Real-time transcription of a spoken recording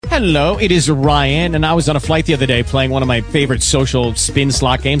Hello, it is Ryan, and I was on a flight the other day playing one of my favorite social spin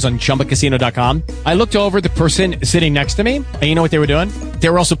slot games on ChumbaCasino.com. I looked over at the person sitting next to me, and you know what they were doing? They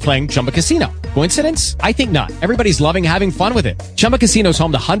were also playing Chumba Casino. Coincidence? I think not. Everybody's loving having fun with it. Chumba Casino is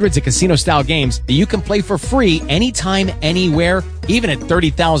home to hundreds of casino-style games that you can play for free anytime, anywhere, even at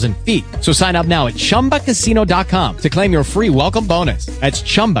 30,000 feet. So sign up now at ChumbaCasino.com to claim your free welcome bonus. That's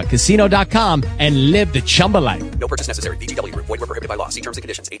ChumbaCasino.com and live the Chumba life. No purchase necessary. VGW. Void where prohibited by law. See terms and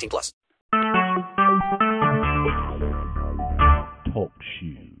conditions. 18+. Talk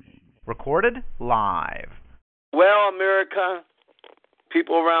shoes. Recorded live. Well, America,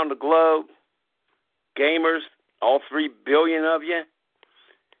 people around the globe, gamers, all 3 billion of you,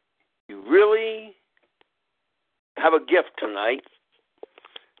 you really have a gift tonight.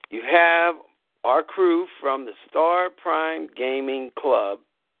 You have our crew from the Star Prime Gaming Club,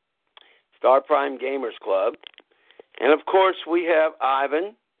 Star Prime Gamers Club, and of course we have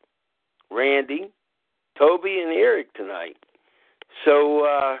Ivan, Randy, Toby, and Eric tonight.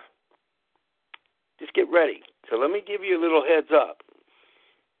 So just get ready. So let me give you a little heads up.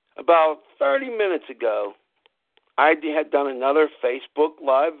 About 30 minutes ago, I had done another Facebook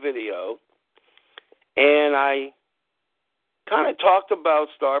Live video, and I kind of talked about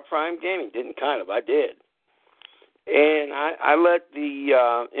Star Prime Gaming. I did. And I let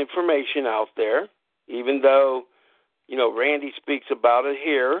the information out there, even though, Randy speaks about it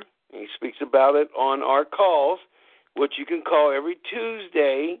here. He speaks about it on our calls, which you can call every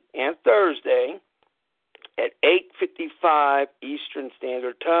Tuesday and Thursday at 8:55 Eastern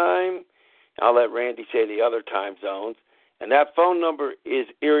Standard Time. I'll let Randy say the other time zones. And that phone number is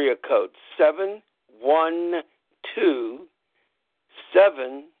area code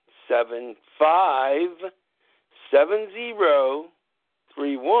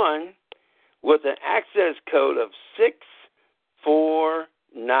 712-775-7031 with an access code of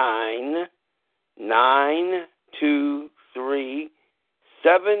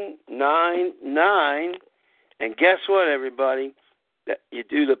 649-923-799. And guess what, everybody? You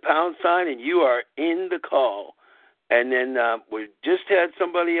do the pound sign and you are in the call. And then we just had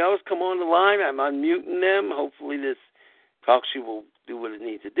somebody else come on the line. I'm unmuting them. Hopefully this talk show will do what it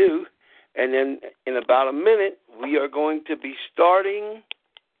needs to do. And then in about a minute, we are going to be starting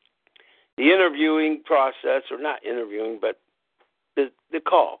the interviewing process, or not interviewing, but the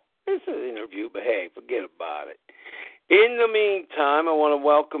call. It's an interview, but hey, forget about it. In the meantime, I want to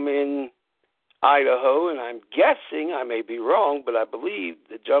welcome in Idaho, and I'm guessing, I may be wrong, but I believe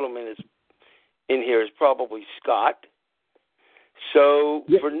the gentleman is in here is probably Scott. So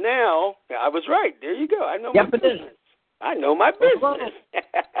For now, I was right. There you go. I know my business. I know my business.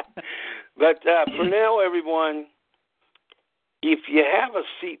 But for now, everyone, if you have a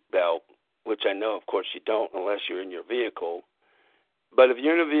seatbelt, which I know, of course, you don't unless you're in your vehicle, but if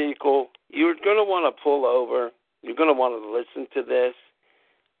you're in a vehicle, you're going to want to pull over. You're going to want to listen to this.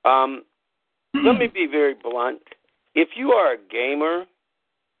 Let me be very blunt. If you are a gamer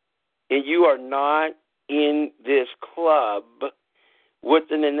and you are not in this club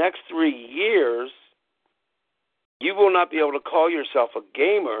within the next 3 years, you will not be able to call yourself a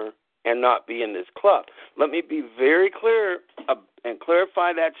gamer and not be in this club. Let me be very clear and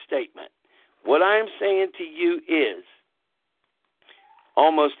clarify that statement. What I am saying to you is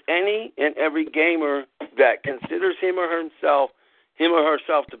almost any and every gamer that considers him or herself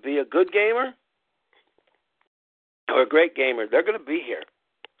to be a good gamer or a great gamer, they're going to be here.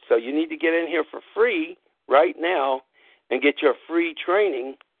 So you need to get in here for free right now and get your free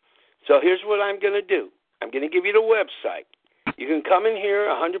training. So here's what I'm going to do. I'm going to give you the website. You can come in here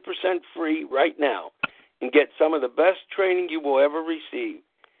 100% free right now and get some of the best training you will ever receive.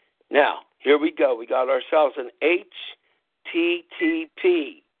 Now, here we go. We got ourselves an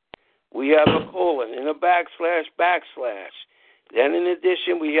HTTP. We have a colon and a backslash. Then in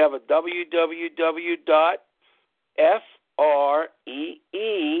addition, we have a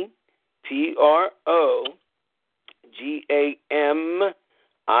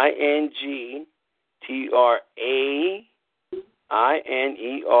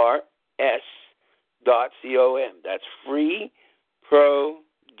That's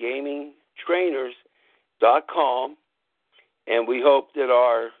freeprogramingtrainers.com. And we hope that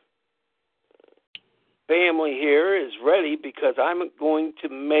our family here is ready, because I'm going to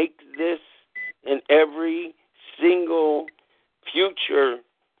make this and every single future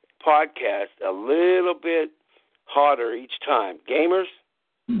podcast a little bit harder each time. Gamers,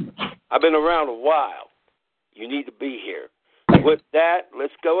 I've been around a while. You need to be here. With that,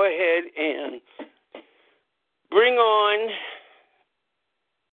 let's go ahead and bring on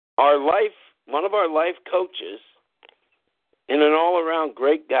one of our life coaches, and an all-around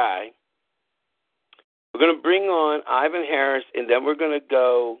great guy. We're going to bring on Ivan Harris, and then we're going to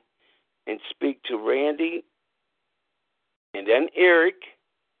go and speak to Randy, and then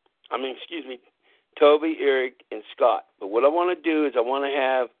Toby, Eric, and Scott. But what I want to do is I want to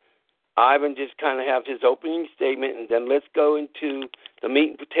have Ivan just kind of have his opening statement, and then let's go into the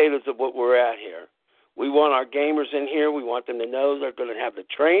meat and potatoes of what we're at here. We want our gamers in here. We want them to know they're going to have the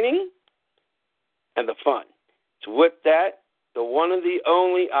training and the fun. So with that, the one and the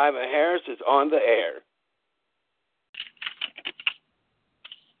only Ivan Harris is on the air.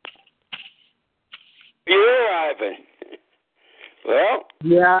 You're Ivan. Well.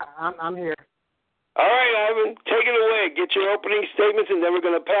 Yeah, I'm here. All right, Ivan, take it away. Get your opening statements, and then we're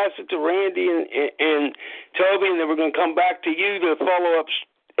going to pass it to Randy and Toby, and then we're going to come back to you to follow up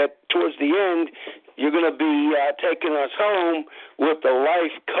towards the end. You're going to be taking us home with the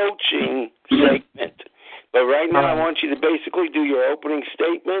life coaching segment. But right now I want you to basically do your opening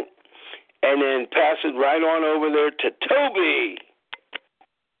statement and then pass it right on over there to Toby.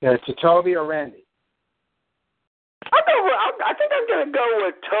 Yeah, to Toby or Randy? I think I'm going to go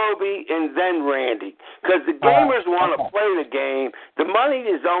with Toby and then Randy because the gamers want to play the game. The money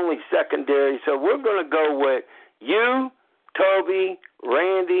is only secondary, so we're going to go with you, Toby,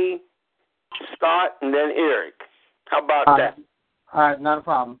 Randy, Scott, and then Eric. How about that? All right, not a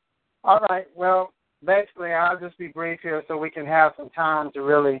problem. All right, well, basically I'll just be brief here so we can have some time to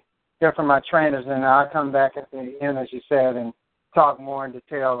really hear from my trainers, and I'll come back at the end, as you said, and talk more in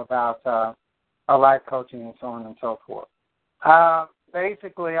detail about our life coaching and so on and so forth.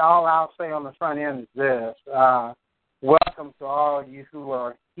 Basically, all I'll say on the front end is this. Welcome to all of you who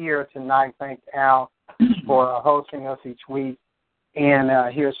are here tonight. Thank Al for hosting us each week.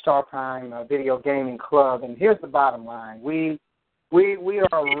 And here's Star Prime Video Gaming Club. And here's the bottom line. We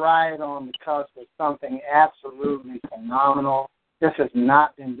are right on the cusp of something absolutely phenomenal. This has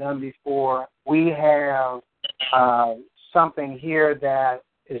not been done before. We have something here that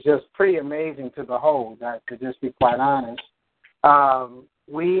is just pretty amazing to behold, to just be quite honest.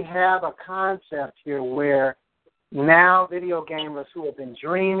 We have a concept here where now video gamers who have been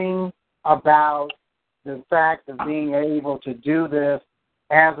dreaming about the fact of being able to do this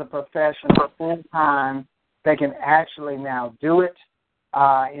as a professional full time, they can actually now do it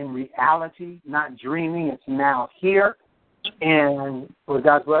in reality, not dreaming. It's now here. And with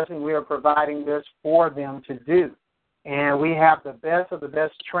God's blessing, we are providing this for them to do. And we have the best of the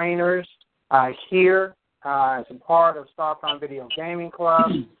best trainers here as a part of Star Prime Video Gaming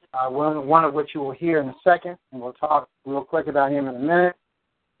Club, one of which you will hear in a second, and we'll talk real quick about him in a minute.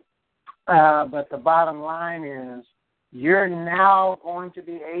 But the bottom line is you're now going to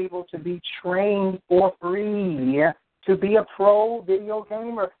be able to be trained for free to be a pro video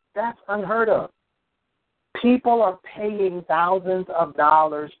gamer. That's unheard of. People are paying thousands of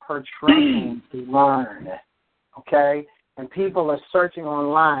dollars per training to learn, okay? And people are searching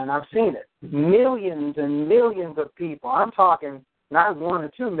online. I've seen it. Millions and millions of people. I'm talking not 1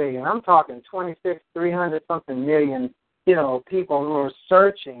 or 2 million. I'm talking 26, 300-something million, people who are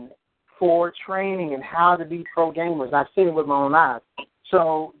searching for training and how to be pro gamers. I've seen it with my own eyes.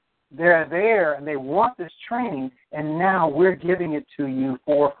 So they're there, and they want this training, and now we're giving it to you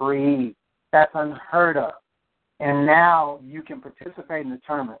for free. That's unheard of. And now you can participate in the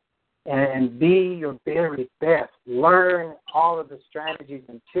tournament and be your very best. Learn all of the strategies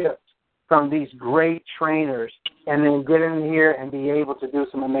and tips from these great trainers, and then get in here and be able to do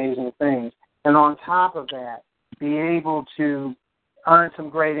some amazing things. And on top of that, be able to earn some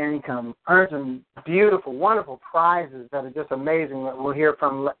great income, earn some beautiful, wonderful prizes that are just amazing that we'll hear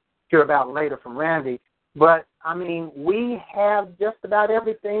about later from Randy. But, we have just about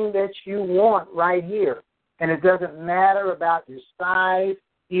everything that you want right here. And it doesn't matter about your size,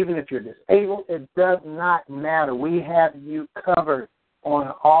 even if you're disabled, it does not matter. We have you covered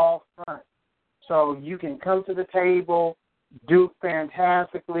on all fronts. So you can come to the table, do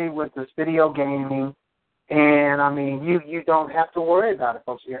fantastically with this video gaming, and, you don't have to worry about it,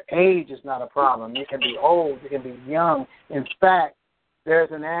 folks. Your age is not a problem. You can be old. You can be young. In fact, there's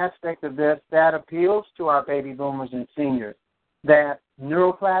an aspect of this that appeals to our baby boomers and seniors, that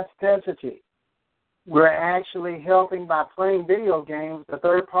neuroplasticity. We're actually helping by playing video games. The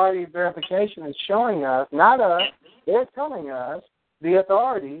third-party verification is showing us, not us, they're telling us, the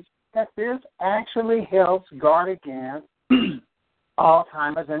authorities, that this actually helps guard against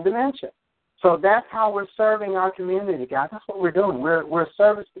Alzheimer's and dementia. So that's how we're serving our community, guys. That's what we're doing. We're a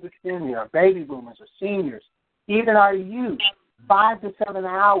service to the community, our baby boomers, our seniors, even our youth. 5 to 7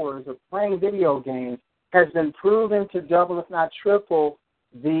 hours of playing video games has been proven to double, if not triple,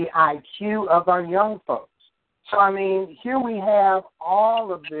 the IQ of our young folks. So, I mean, here we have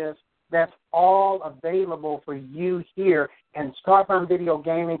all of this that's all available for you here, and Storefront Video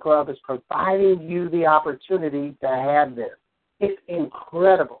Gaming Club is providing you the opportunity to have this. It's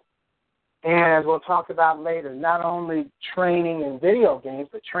incredible. And as we'll talk about later, not only training in video games,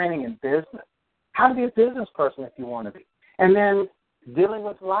 but training in business. How to be a business person if you want to be. And then dealing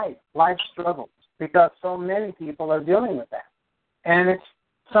with life struggles, because so many people are dealing with that. And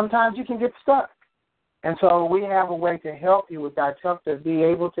sometimes you can get stuck. And so we have a way to help you with that, to be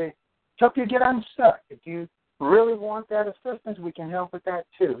able to help you get unstuck. If you really want that assistance, we can help with that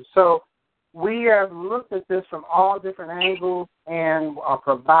too. So we have looked at this from all different angles and are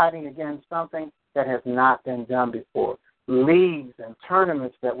providing, again, something that has not been done before. Leagues and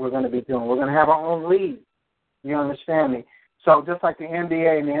tournaments that we're going to be doing. We're going to have our own league. You understand me? So just like the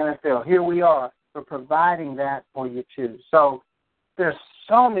NBA and the NFL, here we are. We're providing that for you too. So there's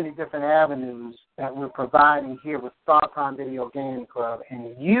so many different avenues that we're providing here with Storefront Video Gaming Club,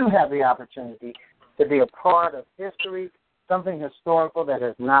 and you have the opportunity to be a part of history, something historical that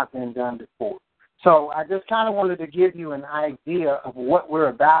has not been done before. So I just kind of wanted to give you an idea of what we're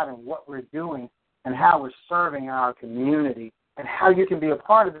about and what we're doing and how we're serving our community and how you can be a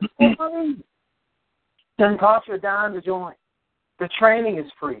part of it. It doesn't cost you a dime to join. The training is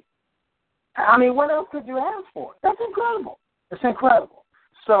free. I mean, what else could you ask for? That's incredible. It's incredible.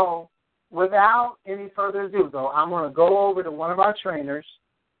 So without any further ado, though, I'm going to go over to one of our trainers.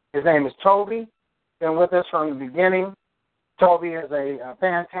 His name is Toby. Been with us from the beginning. Toby is a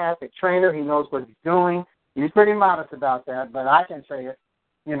fantastic trainer. He knows what he's doing. He's pretty modest about that, but I can say it,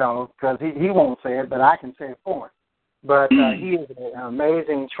 because he won't say it, but I can say it for him. But he is an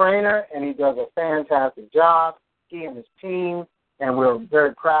amazing trainer, and he does a fantastic job, he and his team, and we're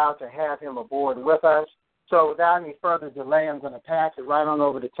very proud to have him aboard with us. So without any further delay, I'm going to pass it right on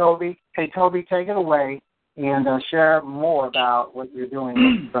over to Toby. Hey, Toby, take it away and share more about what you're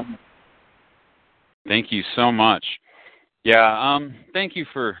doing. Thank you so much. Yeah, thank you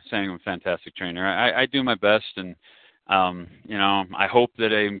for saying I'm a fantastic trainer. I do my best, and, I hope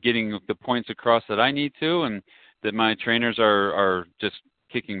that I'm getting the points across that I need to, and that my trainers are just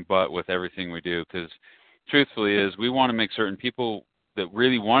kicking butt with everything we do, because truthfully is we want to make certain people that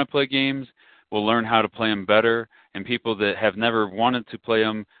really want to play games will learn how to play them better, and people that have never wanted to play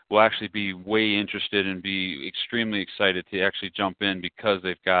them will actually be way interested and be extremely excited to actually jump in because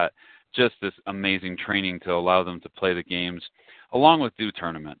they've got just this amazing training to allow them to play the games along with do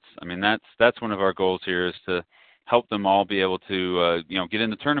tournaments. I mean, that's one of our goals here, is to help them all be able to get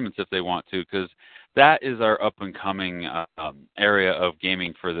into tournaments if they want to, because that is our up-and-coming area of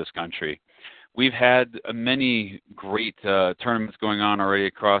gaming for this country. We've had many great tournaments going on already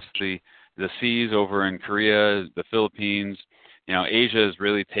across the seas over in Korea, the Philippines. Asia has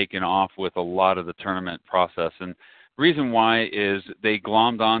really taken off with a lot of the tournament process. And the reason why is they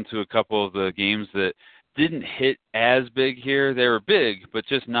glommed onto a couple of the games that didn't hit as big here. They were big, but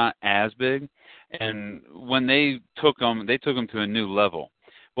just not as big. And when they took them to a new level.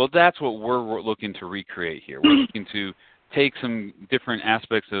 Well, that's what we're looking to recreate here. We're looking to take some different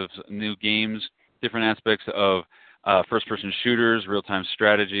aspects of new games, different aspects of first-person shooters, real-time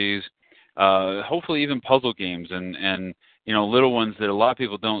strategies, hopefully even puzzle games and little ones that a lot of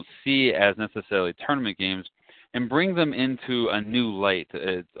people don't see as necessarily tournament games, and bring them into a new light.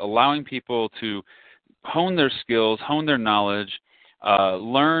 It's allowing people to hone their skills, hone their knowledge,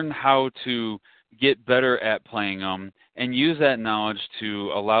 learn how to get better at playing them, and use that knowledge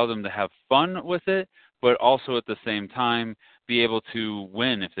to allow them to have fun with it, but also at the same time be able to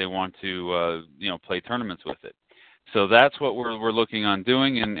win if they want to play tournaments with it. So that's what we're looking on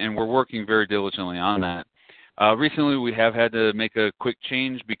doing, and we're working very diligently on that. Recently, we have had to make a quick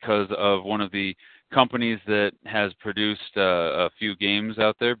change because of one of the companies that has produced a few games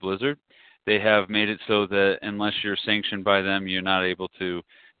out there, Blizzard. They have made it so that unless you're sanctioned by them, you're not able to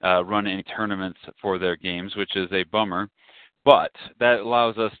run any tournaments for their games, which is a bummer. But that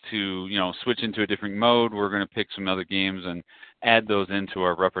allows us to, switch into a different mode. We're going to pick some other games and add those into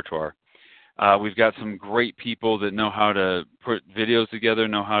our repertoire. We've got some great people that know how to put videos together,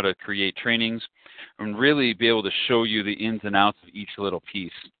 know how to create trainings, and really be able to show you the ins and outs of each little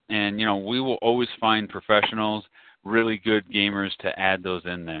piece. And, we will always find professionals, really good gamers to add those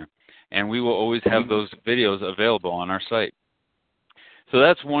in there. And we will always have those videos available on our site. So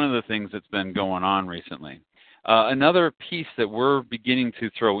that's one of the things that's been going on recently. Another piece that we're beginning to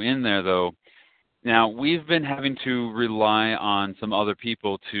throw in there, though, now we've been having to rely on some other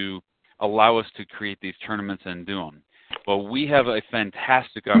people to allow us to create these tournaments and do them. Well, we have a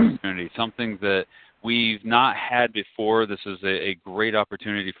fantastic opportunity, something that we've not had before. This is a great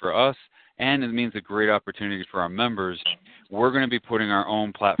opportunity for us and it means a great opportunity for our members. We're going to be putting our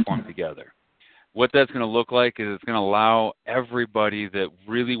own platform together. What that's going to look like is it's going to allow everybody that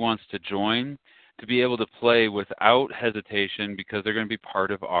really wants to join to be able to play without hesitation because they're going to be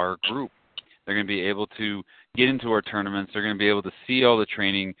part of our group. They're going to be able to get into our tournaments. They're going to be able to see all the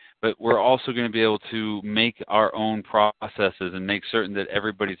training, but we're also going to be able to make our own processes and make certain that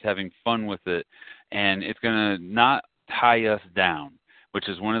everybody's having fun with it. And it's going to not tie us down, which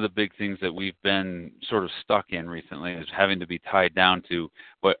is one of the big things that we've been sort of stuck in recently, is having to be tied down to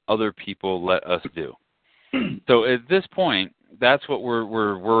what other people let us do. So at this point, that's what we're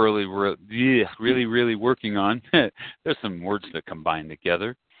really working on. There's some words that combine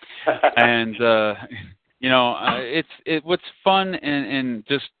together. And what's fun and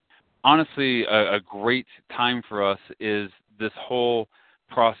just honestly a great time for us is this whole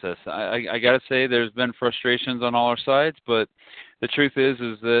process. I got to say there's been frustrations on all our sides, but the truth is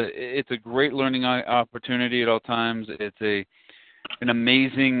that it's a great learning opportunity at all times. It's an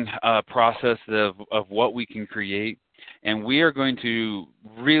amazing process of what we can create, and we are going to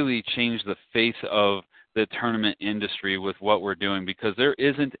really change the face of the tournament industry with what we're doing, because there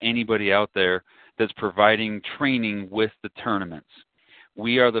isn't anybody out there that's providing training with the tournaments.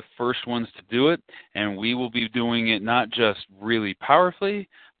 We are the first ones to do it, and we will be doing it not just really powerfully,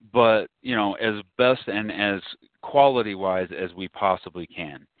 but as best and as quality-wise as we possibly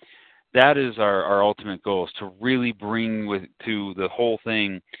can. That is our ultimate goal, is to really bring to the whole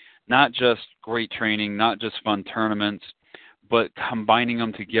thing not just great training, not just fun tournaments, but combining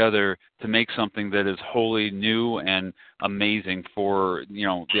them together to make something that is wholly new and amazing for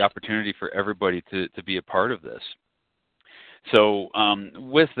the opportunity for everybody to be a part of this. So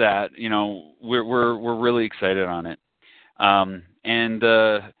with that, we're really excited on it. And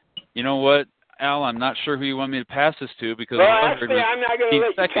you know what, Al, I'm not sure who you want me to pass this to, because actually, I'm not going to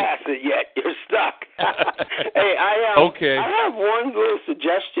let you pass it yet. You're stuck. Hey, okay. I have one little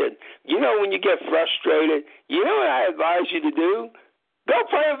suggestion. When you get frustrated, what I advise you to do? Go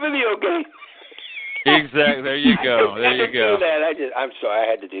play a video game. Exactly. There you go. There you go. I'm sorry, I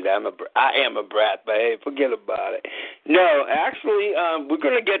had to do that. I am a brat, but hey, forget about it. No, actually, we're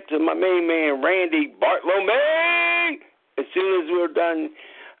going to get to my main man, Randy Bartolome, as soon as we're done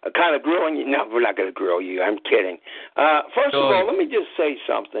kind of grilling you. No, we're not going to grill you. I'm kidding. First of all, let me just say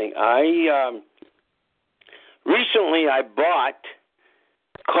something. Recently I bought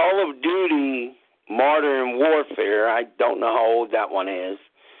Call of Duty Modern Warfare. I don't know how old that one is,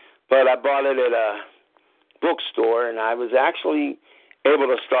 but I bought it at a bookstore, and I was actually able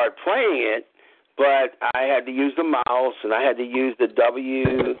to start playing it, but I had to use the mouse, and I had to use the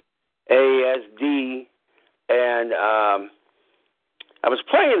WASD, and I was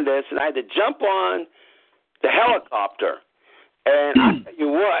playing this, and I had to jump on the helicopter. And I tell you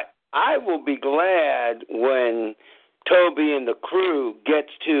what, I will be glad when Toby and the crew gets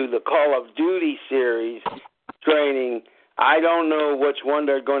to the Call of Duty series training. I don't know which one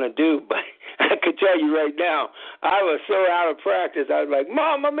they're going to do, but I could tell you right now, I was so out of practice. I was like,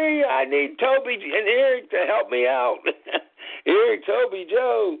 Mamma Mia, I need Toby and Eric to help me out. Eric, Toby,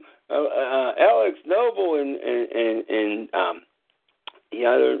 Joe, Alex Noble, and the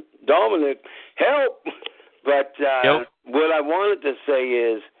other Dominic, help. But what I wanted to say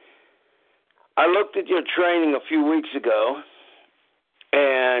is, I looked at your training a few weeks ago,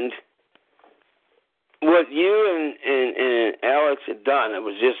 and what you and Alex had done, it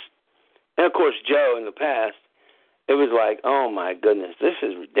was just, and of course Joe in the past, it was like, oh my goodness, this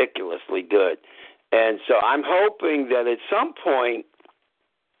is ridiculously good. And so I'm hoping that at some point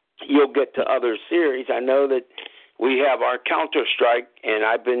you'll get to other series. I know that we have our Counter-Strike, and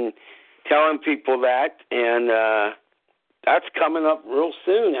I've been telling people that, and that's coming up real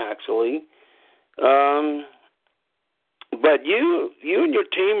soon, actually. But you and your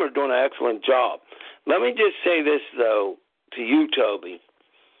team are doing an excellent job. Let me just say this, though, to you, Toby.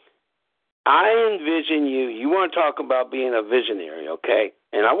 I envision you want to talk about being a visionary, okay?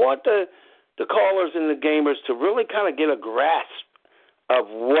 And I want the callers and the gamers to really kind of get a grasp of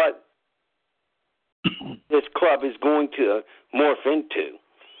what this club is going to morph into.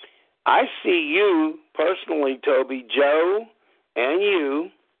 I see you personally, Toby, Joe, and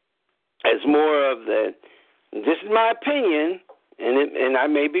you as more of the, this is my opinion, and I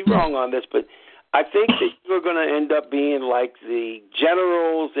may be wrong on this, but I think that you're going to end up being like the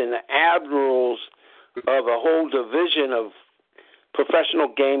generals and the admirals of a whole division of professional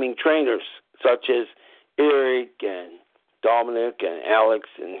gaming trainers, such as Eric and Dominic and Alex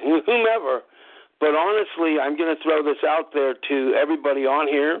and whomever. But honestly, I'm going to throw this out there to everybody on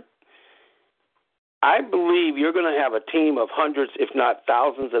here. I believe you're going to have a team of hundreds, if not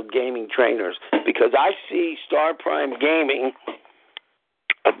thousands, of gaming trainers, because I see Star Prime Gaming.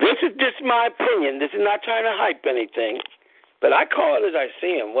 This is just my opinion. This is not trying to hype anything, but I call it as I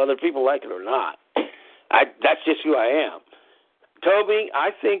see them, whether people like it or not. That's just who I am. Toby,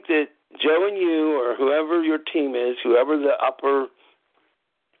 I think that Joe and you, or whoever your team is, whoever the upper,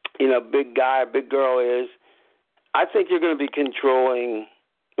 big guy, big girl is, I think you're going to be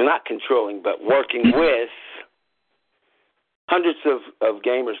working with hundreds of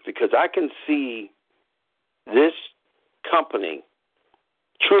gamers, because I can see this company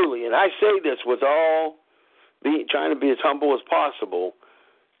truly, and I say this with trying to be as humble as possible,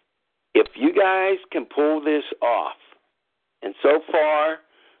 if you guys can pull this off, and so far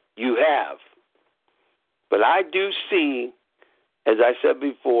you have, but I do see, as I said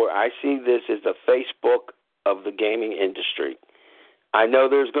before, I see this as the Facebook of the gaming industry. I know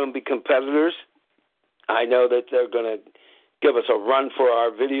there's going to be competitors. I know that they're going to give us a run for our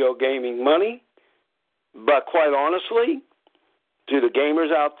video gaming money, but quite honestly, to the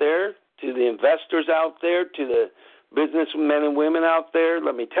gamers out there, to the investors out there, to the businessmen and women out there,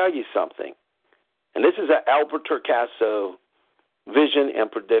 let me tell you something. And this is an Albert Turcaso vision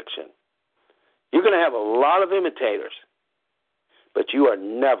and prediction. You're going to have a lot of imitators, but you are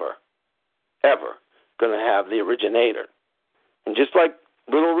never, ever going to have the originator. And just like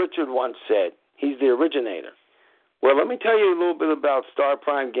Little Richard once said, he's the originator. Well, let me tell you a little bit about Star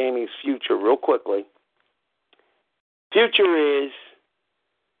Prime Gaming's future real quickly. Future is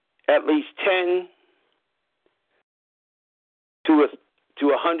at least 10 to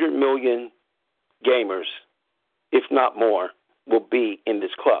 100 million gamers, if not more, will be in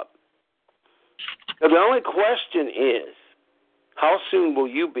this club. Now, the only question is, how soon will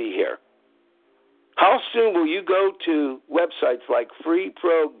you be here? How soon will you go to websites like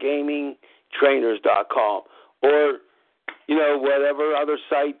freeprogamingtrainers.com or, whatever other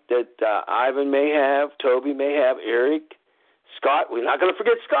site that Ivan may have, Toby may have, Eric, Scott? We're not going to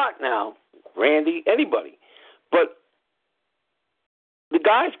forget Scott now, Randy, anybody. But the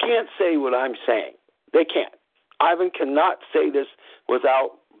guys can't say what I'm saying. They can't. Ivan cannot say this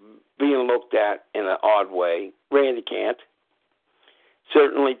without being looked at in an odd way. Randy can't.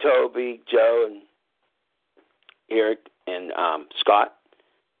 Certainly Toby, Joe, and Eric, and Scott.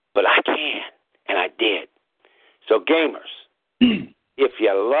 But I can, and I did. So gamers, if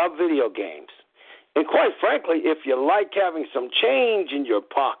you love video games, and quite frankly, if you like having some change in your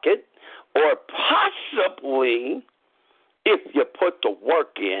pocket, or possibly if you put the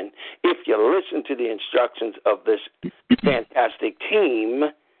work in, if you listen to the instructions of this fantastic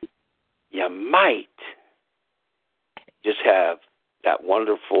team, you might just have that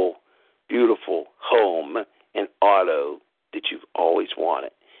wonderful, beautiful home and auto that you've always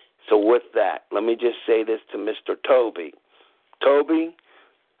wanted. So with that, let me just say this to Mr. Toby. Toby,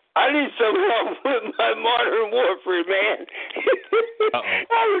 I need some help with my Modern Warfare, man.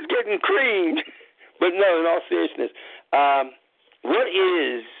 I was getting creamed. But no, in all seriousness, what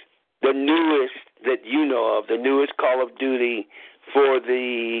is the newest that you know of, the newest Call of Duty for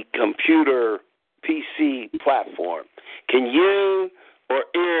the computer PC platform? Can you or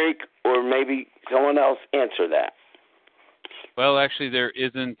Eric or maybe someone else answer that? Well, actually, there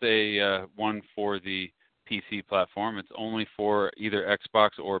isn't a one for the PC platform. It's only for either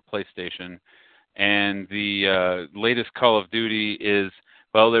Xbox or PlayStation. And the latest Call of Duty is,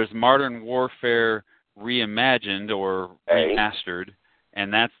 well, there's Modern Warfare Reimagined or Remastered,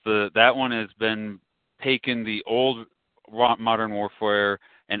 and that one has been taken the old Modern Warfare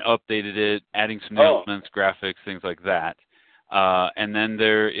and updated it, adding some new elements, graphics, things like that. And then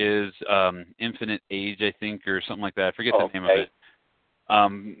there is Infinite Age, I think, or something like that. I forget the name of it.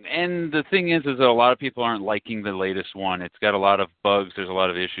 And the thing is that a lot of people aren't liking the latest one. It's got a lot of bugs. There's a lot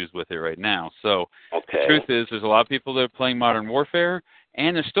of issues with it right now. So the truth is there's a lot of people that are playing Modern Warfare,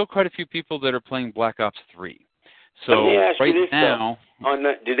 and there's still quite a few people that are playing Black Ops 3. So right now,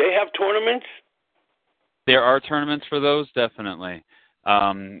 do they have tournaments? There are tournaments for those, definitely.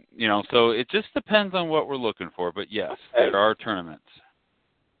 So it just depends on what we're looking for. But yes, there are tournaments.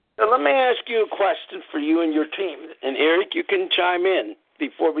 So let me ask you a question for you and your team. And Eric, you can chime in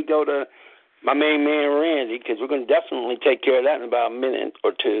before we go to my main man, Randy, because we're going to definitely take care of that in about a minute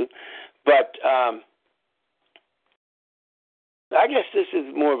or two. But I guess this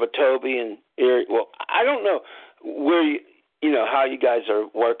is more of a Toby and Eric. Well, I don't know where how you guys are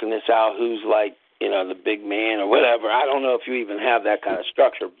working this out, who's like, the big man or whatever. I don't know if you even have that kind of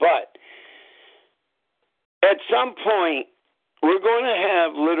structure. But at some point, we're going to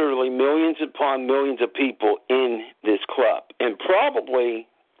have literally millions upon millions of people in this club. And probably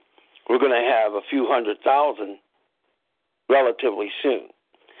we're going to have a few 100,000 relatively soon.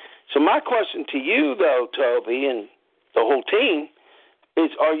 So my question to you, though, Toby, and the whole team, is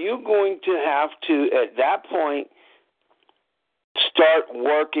are you going to have to, at that point, start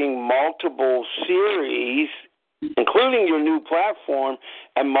working multiple series, including your new platform,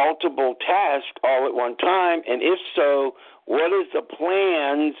 and multiple tasks all at one time? And if so, what is the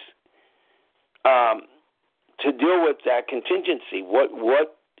plans to deal with that contingency?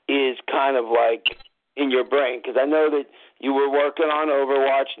 What is kind of like in your brain? Because I know that you were working on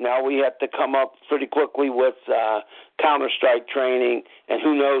Overwatch. Now we have to come up pretty quickly with Counter-Strike training, and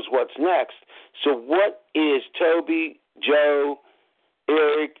who knows what's next. So what is Toby, Joe,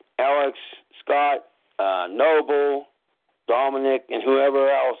 Eric, Alex, Scott, Noble, Dominic, and whoever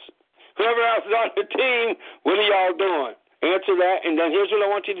else is on the team, what are y'all doing? Answer that, and then here's what I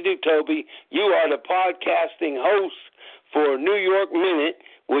want you to do, Toby. You are the podcasting host for New York Minute.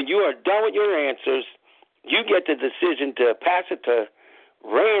 When you are done with your answers, you get the decision to pass it to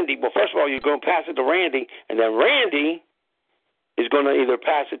Randy. Well, first of all, you're going to pass it to Randy, and then Randy is going to either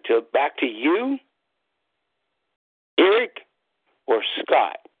pass it back to you, Eric, or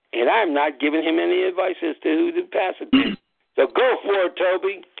Scott. And I'm not giving him any advice as to who to pass it to. So go for it,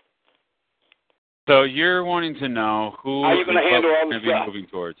 Toby. So you're wanting to know who how you going to handle all the stuff moving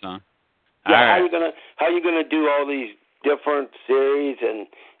towards, huh? Yeah, all right. How you going to do all these different series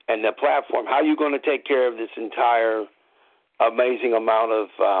and the platform? How are you going to take care of this entire amazing amount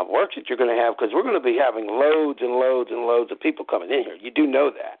of work that you're going to have? Because we're going to be having loads and loads and loads of people coming in here. You do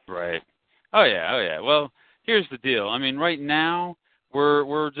know that, right? Oh yeah. Well, here's the deal. I mean, right now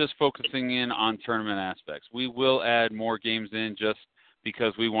we're just focusing in on tournament aspects. We will add more games in just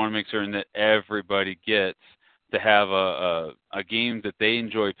because we want to make certain that everybody gets to have a game that they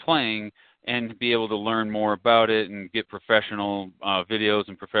enjoy playing and be able to learn more about it and get professional videos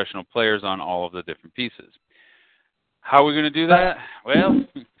and professional players on all of the different pieces. How are we going to do that? Well,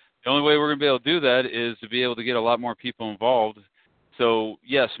 the only way we're going to be able to do that is to be able to get a lot more people involved. So,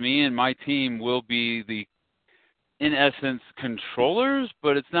 yes, me and my team will be the, in essence, controllers,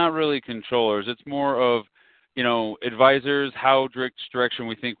 but it's not really controllers. It's more of, advisors, how direction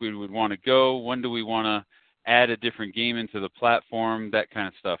we think we would want to go, when do we want to add a different game into the platform, that kind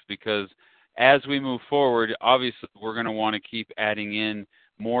of stuff. Because as we move forward, obviously we're going to want to keep adding in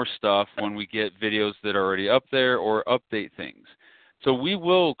more stuff when we get videos that are already up there or update things. So we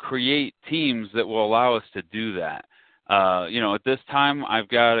will create teams that will allow us to do that. At this time, I've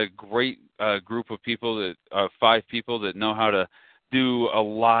got a great group of people, 5 people that know how to do a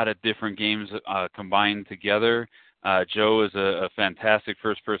lot of different games combined together. Joe is a fantastic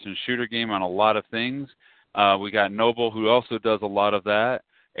first-person shooter game on a lot of things. We got Noble, who also does a lot of that.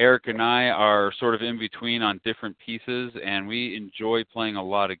 Eric and I are sort of in between on different pieces, and we enjoy playing a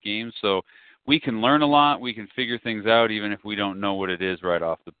lot of games. So we can learn a lot. We can figure things out even if we don't know what it is right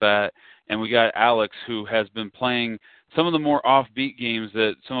off the bat. And we got Alex, who has been playing some of the more offbeat games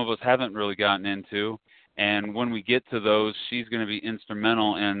that some of us haven't really gotten into. And when we get to those, she's going to be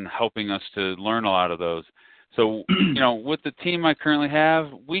instrumental in helping us to learn a lot of those. So, with the team I currently have,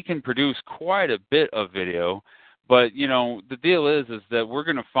 we can produce quite a bit of video. But, the deal is that we're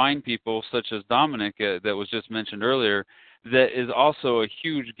going to find people such as Dominic that was just mentioned earlier that is also a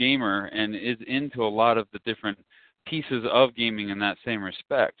huge gamer and is into a lot of the different pieces of gaming in that same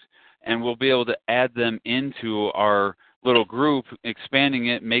respect. And we'll be able to add them into our little group, expanding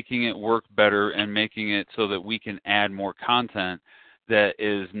it, making it work better, and making it so that we can add more content that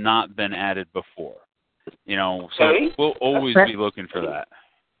is not been added before. So we'll always be looking for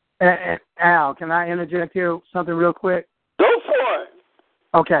that. Al, can I interject here something real quick? Go for it.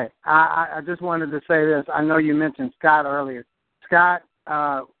 Okay. I just wanted to say this. I know you mentioned Scott earlier. Scott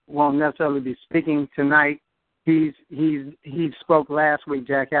won't necessarily be speaking tonight. He spoke last week,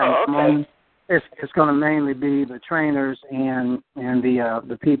 Jack. Okay. It's going to mainly be the trainers and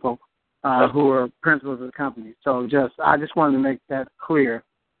the people who are principals of the company. So I just wanted to make that clear.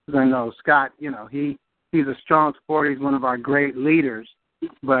 Because I know Scott, he's a strong supporter. He's one of our great leaders,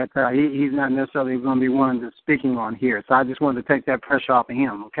 but he's not necessarily going to be one that's speaking on here. So I just wanted to take that pressure off of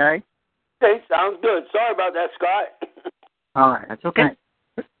him. Okay. Okay, sounds good. Sorry about that, Scott. All right, that's okay.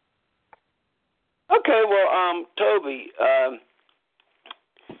 Okay, well, Toby.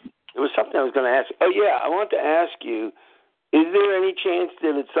 There was something I was going to ask you. Oh, yeah, I want to ask you, is there any chance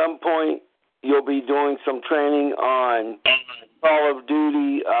that at some point you'll be doing some training on Call of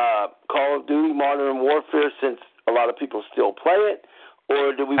Duty Modern Warfare, since a lot of people still play it,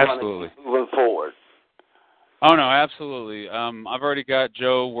 or do we want to keep moving forward? Oh, no, absolutely. I've already got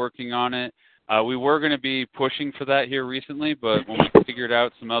Joe working on it. We were going to be pushing for that here recently, but when we figured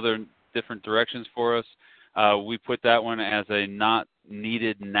out some other different directions for us. We put that one as a not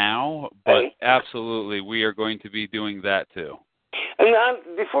needed now, but absolutely we are going to be doing that too.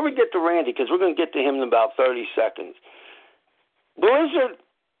 And before we get to Randy, because we're going to get to him in about 30 seconds, Blizzard,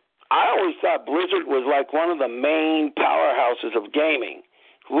 I always thought Blizzard was like one of the main powerhouses of gaming.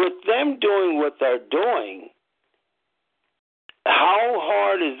 With them doing what they're doing, how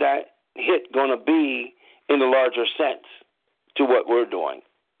hard is that hit going to be in the larger sense to what we're doing?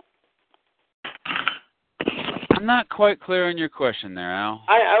 I'm not quite clear on your question there, Al.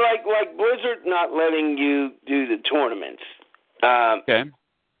 I like Blizzard not letting you do the tournaments. Okay.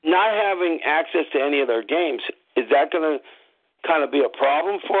 Not having access to any of their games, is that going to kind of be a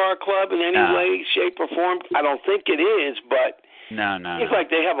problem for our club in any way, shape, or form? I don't think it is, but no. It's like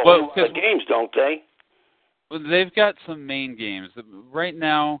they have a whole lot of games, don't they? Well, they've got some main games. Right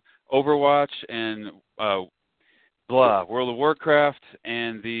now, Overwatch and World of Warcraft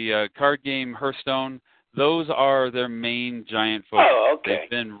and the card game Hearthstone, those are their main giant focus. Oh, okay. They've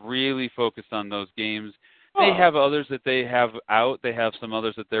been really focused on those games. They have others that they have out. They have some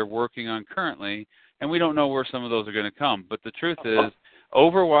others that they're working on currently, and we don't know where some of those are going to come. But the truth is,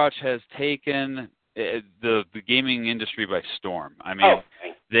 Overwatch has taken the gaming industry by storm. I mean,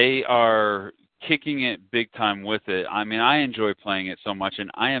 they are kicking it big time with it. I mean, I enjoy playing it so much,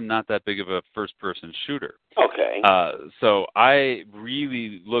 and I am not that big of a first-person shooter. Okay. So I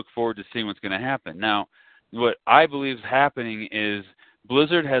really look forward to seeing what's going to happen. Now, what I believe is happening is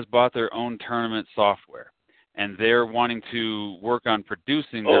Blizzard has bought their own tournament software, and they're wanting to work on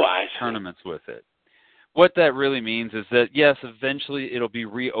producing their tournaments with it. What that really means is that, yes, eventually it'll be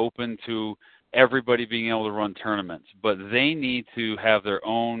reopened to everybody being able to run tournaments, but they need to have their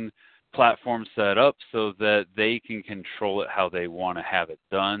own platform set up so that they can control it how they want to have it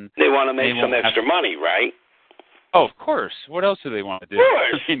done. They want to make some extra money, right? Oh, of course. What else do they want to do? Of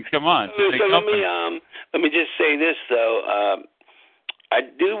course. I mean, come on. So let me just say this though. I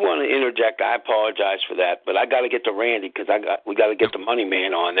do want to interject. I apologize for that, but I got to get to Randy because we got to get the money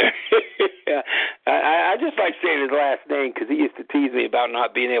man on there. I just like saying his last name because he used to tease me about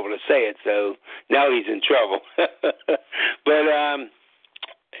not being able to say it, so now he's in trouble. But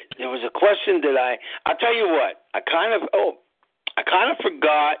there was a question that I'll tell you what. I kind of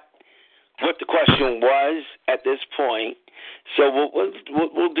forgot what the question was at this point. So what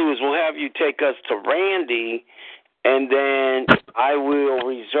we'll do is we'll have you take us to Randy, and then I will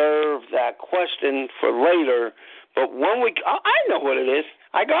reserve that question for later. But I know what it is.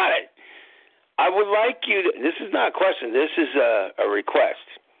 I got it. I would like you to, this is not a question, this is a request.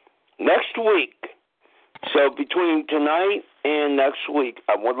 Next week, so between tonight and next week,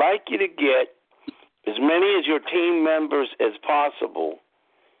 I would like you to get as many of your team members as possible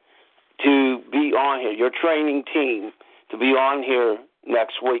to be on here, your training team to be on here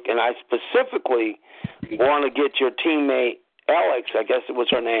next week. And I specifically want to get your teammate, Alex, I guess it was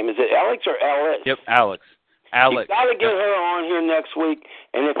her name. Is it Alex or Alice? Yep, Alex. You got to get her on here next week,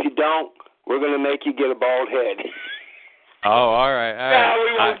 and if you don't, we're going to make you get a bald head. Oh, all right. No,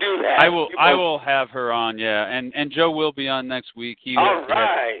 we won't do that. I will have her on, yeah. And Joe will be on next week. He has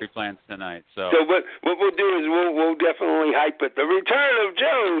pre-plans tonight. So what we'll do is we'll definitely hype it. The return of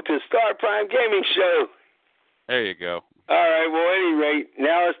Joe to Star Prime Gaming Show. There you go. All right. Well, at any rate,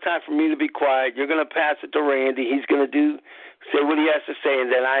 now it's time for me to be quiet. You're going to pass it to Randy. He's going to say what he has to say,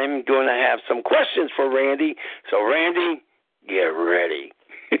 and then I'm going to have some questions for Randy. So, Randy, get ready.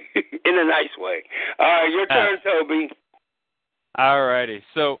 In a nice way. All right, your turn, Toby. All righty.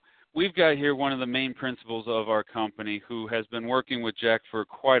 So we've got here one of the main principals of our company who has been working with Jack for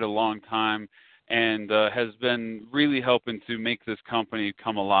quite a long time and has been really helping to make this company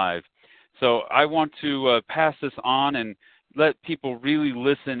come alive. So I want to pass this on and let people really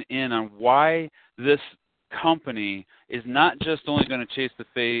listen in on why this company is not just only going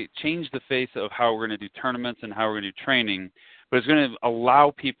to change the face of how we're going to do tournaments and how we're going to do training, but it's going to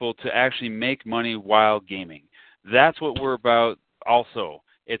allow people to actually make money while gaming. That's what we're about also.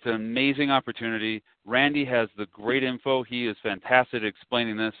 It's an amazing opportunity. Randy has the great info. He is fantastic at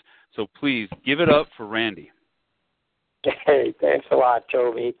explaining this. So please give it up for Randy. Hey, thanks a lot,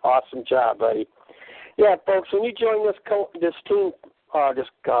 Toby. Awesome job, buddy. Yeah, folks, when you join this team,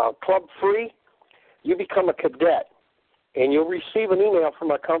 club free, you become a cadet, and you'll receive an email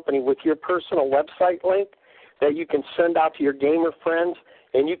from our company with your personal website link that you can send out to your gamer friends,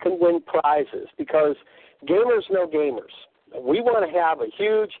 and you can win prizes because gamers know gamers. We want to have a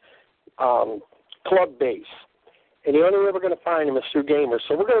huge club base, and the only way we're going to find them is through gamers.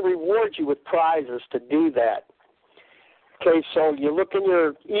 So we're going to reward you with prizes to do that. Okay, so you look in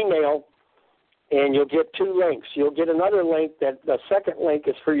your email, and you'll get 2 links. You'll get another link that the second link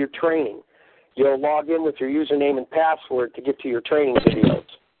is for your training. You'll log in with your username and password to get to your training videos.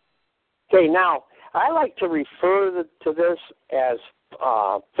 Okay, now, I like to refer to this as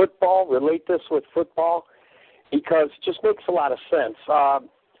football, relate this with football, because it just makes a lot of sense.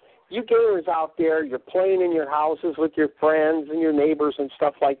 You gamers out there, you're playing in your houses with your friends and your neighbors and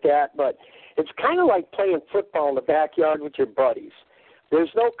stuff like that, but it's kind of like playing football in the backyard with your buddies. There's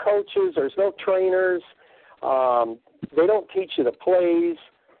no coaches, there's no trainers, they don't teach you the plays,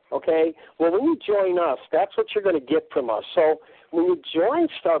 okay? Well, when you join us, that's what you're going to get from us. So when you join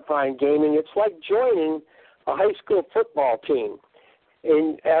Star Prime Gaming, it's like joining a high school football team.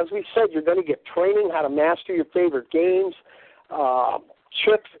 And as we said, you're going to get training how to master your favorite games,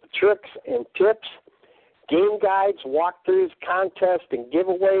 tricks and tips, game guides, walkthroughs, contests, and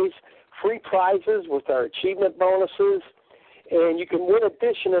giveaways, free prizes with our achievement bonuses, and you can win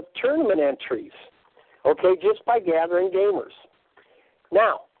addition of tournament entries, okay, just by gathering gamers.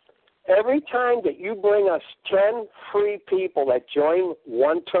 Now, every time that you bring us 10 free people that join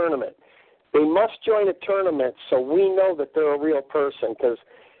one tournament, they must join a tournament so we know that they're a real person, because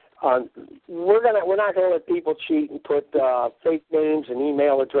we're not going to let people cheat and put fake names and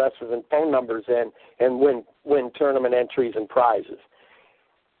email addresses and phone numbers in and win tournament entries and prizes.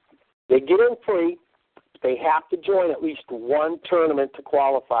 They get in free. They have to join at least one tournament to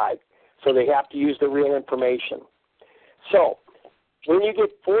qualify, so they have to use the real information. So when you get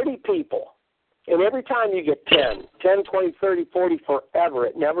 40 people, and every time you get 10, 20, 30, 40, forever,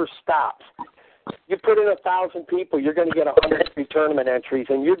 it never stops. You put in 1,000 people, you're going to get 100 free tournament entries,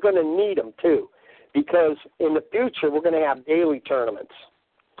 and you're going to need them too, because in the future we're going to have daily tournaments,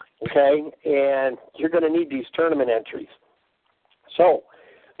 okay? And you're going to need these tournament entries. So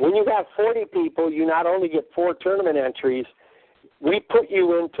when you have 40 people, you not only get 4 tournament entries, we put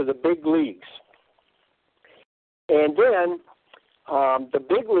you into the big leagues. And then the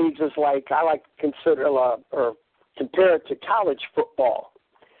big leagues is like, I like to consider or compare it to college football.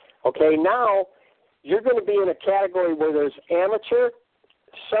 Okay, now you're going to be in a category where there's amateur,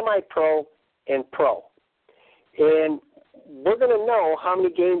 semi-pro, and pro. And we're going to know how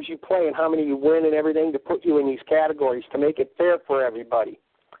many games you play and how many you win and everything to put you in these categories to make it fair for everybody.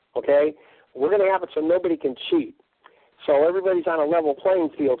 Okay? We're going to have it so nobody can cheat. So everybody's on a level playing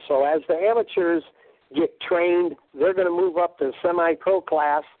field. So as the amateurs get trained, they're going to move up to the semi-pro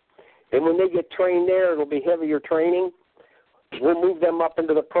class. And when they get trained there, it'll be heavier training. We'll move them up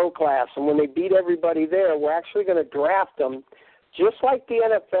into the pro class. And when they beat everybody there, we're actually going to draft them just like the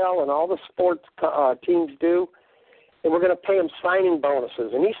NFL and all the sports teams do. And we're going to pay them signing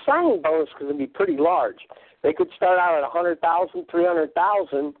bonuses. And these signing bonuses can be pretty large. They could start out at $100,000,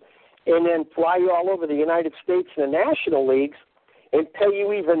 $300,000, and then fly you all over the United States and the national leagues and pay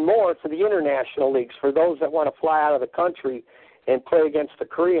you even more for the international leagues for those that want to fly out of the country and play against the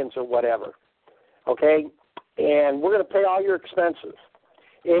Koreans or whatever. Okay? And we're going to pay all your expenses.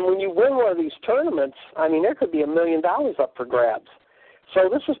 And when you win one of these tournaments, I mean, there could be $1 million up for grabs. So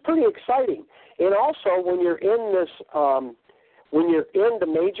this is pretty exciting. And also, when you're in this, when you're in the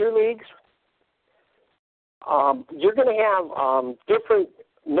major leagues, you're going to have different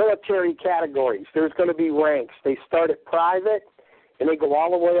military categories. There's going to be ranks. They start at private, and they go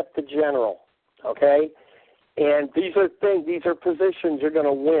all the way up to general. Okay, and these are positions you're going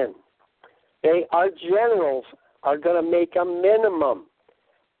to win. Okay, our generals are going to make a minimum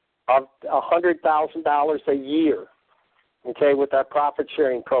of $100,000 a year. Okay, with our profit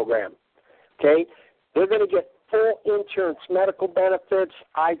sharing program. Okay, they're going to get full insurance, medical benefits,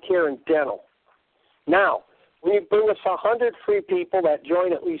 eye care, and dental. Now, when you bring us 100 free people that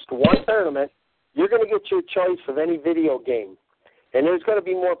join at least one tournament, you're going to get your choice of any video game. And there's going to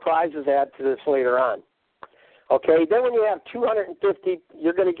be more prizes added to this later on. Okay, then when you have 250,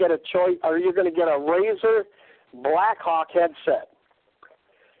 you're going to get a choice, or you're going to get a Razer Blackhawk headset.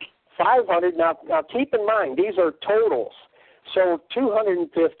 500, now keep in mind, these are totals. So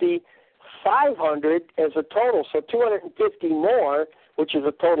 250, 500 as a total, so 250 more, which is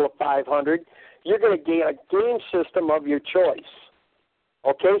a total of 500, you're going to get a game system of your choice.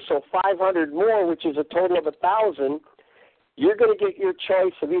 Okay, so 500 more, which is a total of 1,000, you're going to get your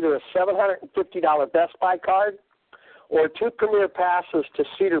choice of either a $750 Best Buy card or 2 Premier passes to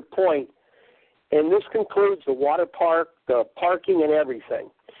Cedar Point, and this concludes the water park, the parking, and everything,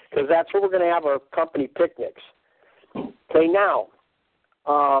 because that's where we're going to have our company picnics. Okay, now,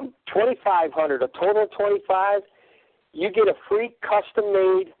 2,500, a total of 25, you get a free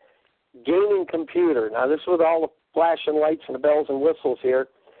custom-made gaming computer. Now, this is with all the flashing lights and the bells and whistles here.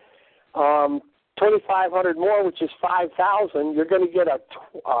 $2,500 more, which is $5,000, you're going to get a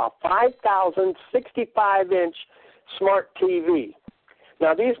 5,000 65-inch smart TV.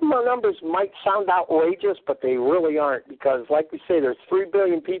 Now, these numbers might sound outrageous, but they really aren't because, like we say, there's 3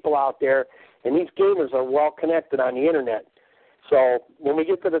 billion people out there, and these gamers are well connected on the Internet. So when we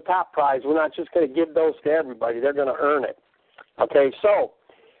get to the top prize, we're not just going to give those to everybody. They're going to earn it. Okay, so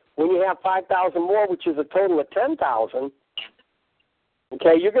when you have 5,000 more, which is a total of 10,000,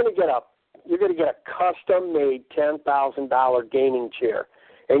 okay, you're going to get a custom-made $10,000 gaming chair.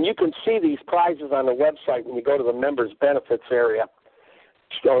 And you can see these prizes on the website when you go to the members' benefits area.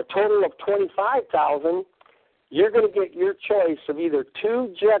 So a total of 25,000, you're going to get your choice of either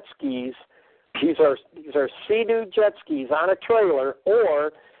 2 jet skis. These are Sea-Doo jet skis on a trailer,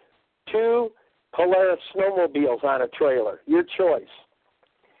 or 2 Polaris snowmobiles on a trailer. Your choice.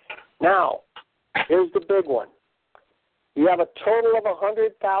 Now, here's the big one. You have a total of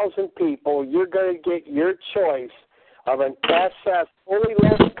 100,000 people. You're going to get your choice of an SS fully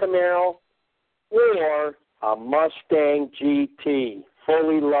loaded Camaro or a Mustang GT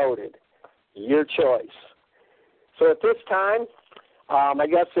fully loaded. Your choice. So at this time, I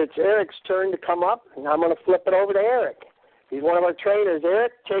guess it's Eric's turn to come up, and I'm going to flip it over to Eric. He's one of our trainers.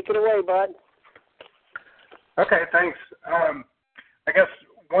 Eric, take it away, bud. Okay, thanks. I guess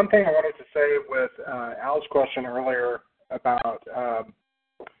one thing I wanted to say with Al's question earlier about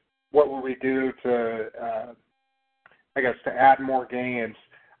what would we do to, to add more games.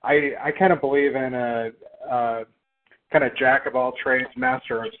 I kind of believe in a kind of jack of all trades,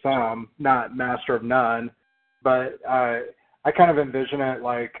 master of some, not master of none. But I kind of envision it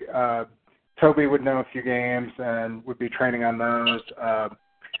like Toby would know a few games and would be training on those.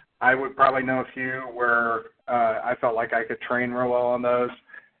 I would probably know a few where I felt like I could train real well on those.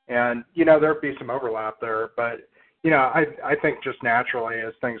 And, there'd be some overlap there. But, I think just naturally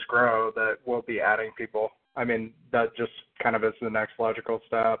as things grow that we'll be adding people. I mean, that just kind of is the next logical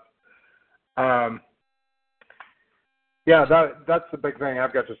step. That's the big thing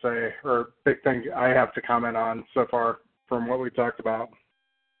I've got to say, or big thing I have to comment on so far from what we talked about.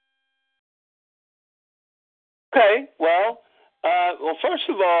 Okay, well, first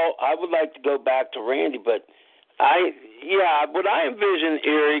of all, I would like to go back to Randy, but what I envision,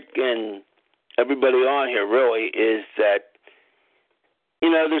 Eric, and everybody on here really is that,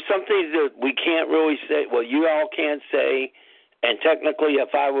 there's some things that we can't really say, well, you all can't say, and technically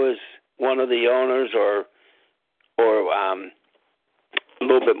if I was one of the owners or a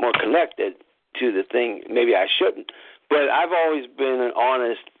little bit more connected to the thing, maybe I shouldn't. But I've always been an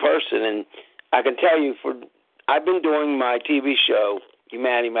honest person, and I can tell you, I've been doing my TV show,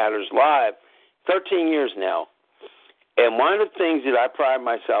 Humanity Matters Live, 13 years now. And one of the things that I pride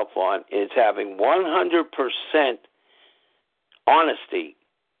myself on is having 100% honesty.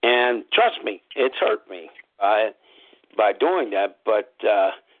 And trust me, it's hurt me by doing that. But,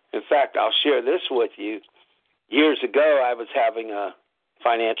 in fact, I'll share this with you. Years ago, I was having a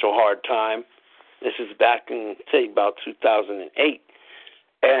financial hard time. This is back in, say, about 2008.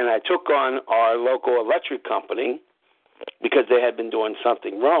 And I took on our local electric company because they had been doing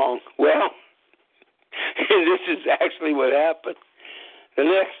something wrong. Well, this is actually what happened. The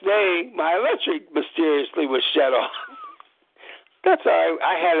next day, my electric mysteriously was shut off. That's all right.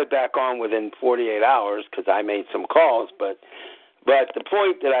 I had it back on within 48 hours because I made some calls. But the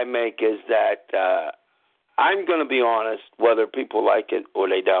point that I make is that I'm going to be honest, whether people like it or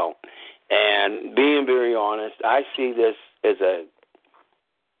they don't. And being very honest, I see this as a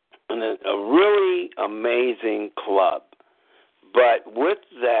really amazing club. But with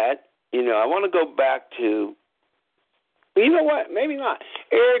that, I want to go back to, you know what, maybe not.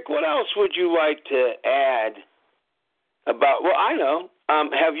 Eric, what else would you like to add about, well, I know,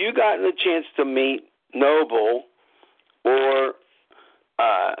 have you gotten a chance to meet Noble or,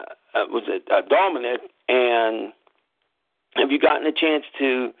 was it Dominic, and have you gotten a chance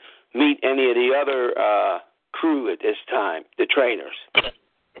to meet any of the other crew at this time, the trainers?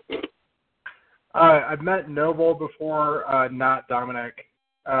 I've met Noble before, not Dominic.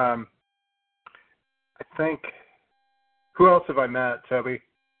 I think, who else have I met, Toby?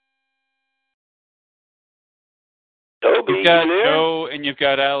 Toby, you've got Joe and you've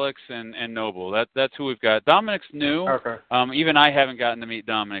got Alex and Noble. That's who we've got. Dominic's new. Okay. Even I haven't gotten to meet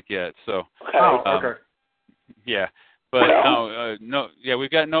Dominic yet. So. Okay. Yeah, but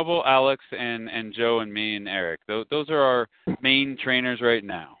we've got Noble, Alex, and Joe, and me, and Eric. Those are our main trainers right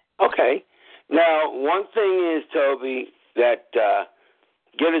now. Okay. Now, one thing is, Toby, that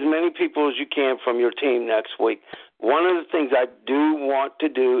get as many people as you can from your team next week. One of the things I do want to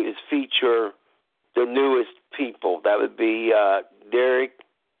do is feature the newest people. That would be Derek,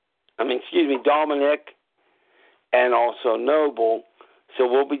 Dominic, and also Noble. So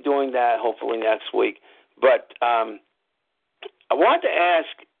we'll be doing that hopefully next week. But I want to ask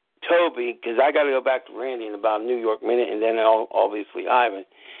Toby, because I got to go back to Randy in about a New York minute, and then obviously Ivan.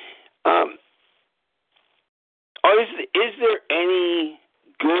 Is there any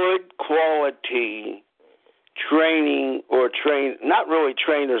good quality training or not really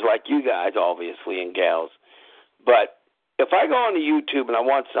trainers like you guys, obviously, and gals, but if I go onto YouTube and I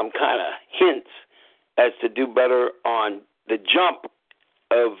want some kind of hints as to do better on the jump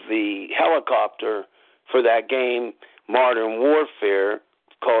of the helicopter for that game, Modern Warfare,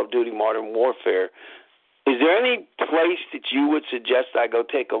 Call of Duty Modern Warfare, is there any place that you would suggest I go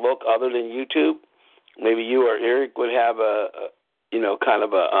take a look other than YouTube? Maybe you or Eric would have a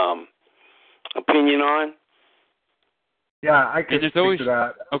opinion on? Yeah, I could speak to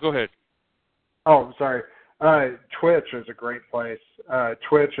that. Oh, go ahead. Oh, sorry. Twitch is a great place.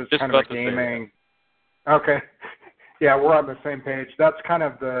 Twitch is Just kind of a gaming. Okay. Yeah, we're on the same page. That's kind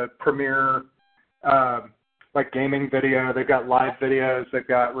of the premier, gaming video. They've got live videos. They've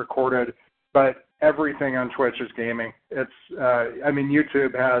got recorded, but everything on Twitch is gaming. It's,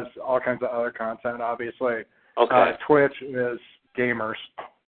 YouTube has all kinds of other content, obviously. Okay. Twitch is gamers.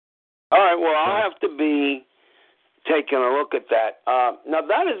 All right. Well, I'll have to be taking a look at that. Now,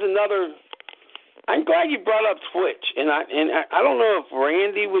 that is another. I'm glad you brought up Twitch, and I don't know if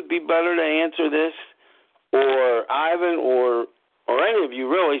Randy would be better to answer this, or Ivan, or any of you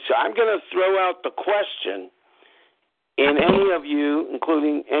really. So I'm going to throw out the question, and any of you,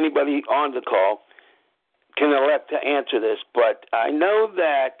 including anybody on the call, can elect to answer this. But I know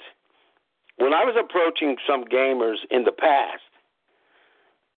that when I was approaching some gamers in the past,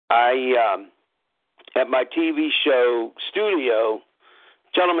 at my TV show studio,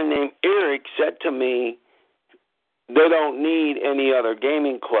 a gentleman named Eric said to me, they don't need any other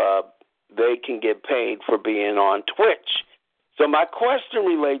gaming club. They can get paid for being on Twitch. So my question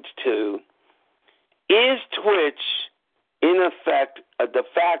relates to, is Twitch, in effect, a de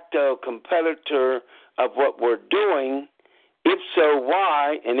facto competitor of what we're doing? If so,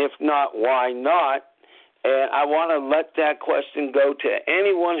 why? And if not, why not? And I want to let that question go to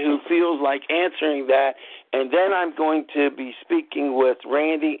anyone who feels like answering that. And then I'm going to be speaking with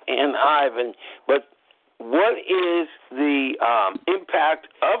Randy and Ivan. But what is the impact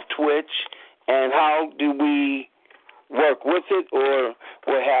of Twitch, and how do we work with it, or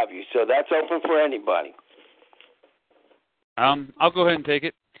what have you? So that's open for anybody. I'll go ahead and take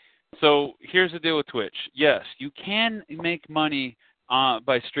it. So here's the deal with Twitch. Yes, you can make money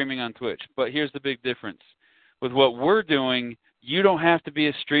by streaming on Twitch, but here's the big difference. With what we're doing, you don't have to be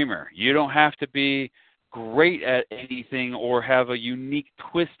a streamer. You don't have to be great at anything or have a unique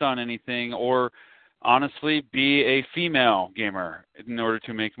twist on anything, or honestly be a female gamer in order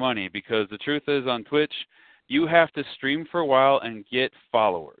to make money, because the truth is, on Twitch, you have to stream for a while and get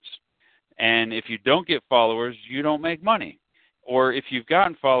followers. And if you don't get followers, you don't make money. Or if you've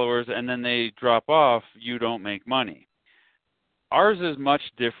gotten followers and then they drop off, you don't make money. Ours is much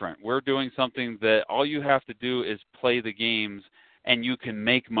different. We're doing something that all you have to do is play the games, and you can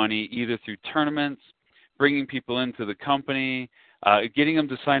make money either through tournaments, bringing people into the company, getting them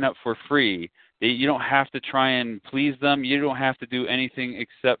to sign up for free. You don't have to try and please them. You don't have to do anything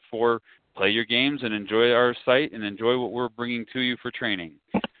except for play your games and enjoy our site and enjoy what we're bringing to you for training.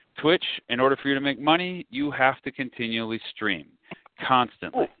 Twitch, in order for you to make money, you have to continually stream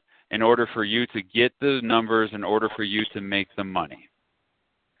constantly in order for you to get the numbers, in order for you to make the money.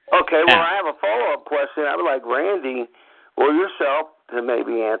 Okay, well, I have a follow-up question. I would like Randy or yourself to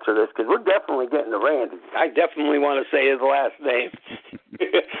maybe answer this, because we're definitely getting to Randy. I definitely want to say his last name.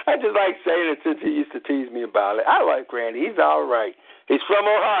 I just like saying it since he used to tease me about it. I like Randy. He's all right. He's from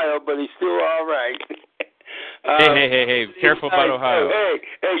Ohio, but he's still all right. Hey, careful about Ohio.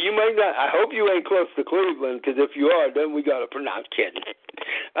 Hey, you might not. I hope you ain't close to Cleveland, because if you are, then we got to pronounce kidding.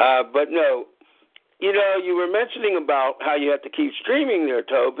 But no, you were mentioning about how you have to keep streaming there,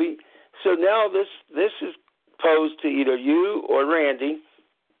 Toby. So now this is posed to either you or Randy.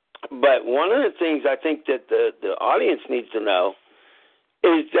 But one of the things I think that the audience needs to know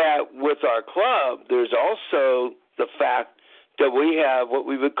is that with our club, there's also the fact that we have what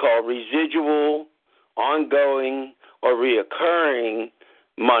we would call residual, ongoing, or reoccurring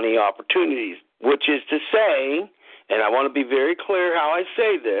money opportunities, which is to say, and I want to be very clear how I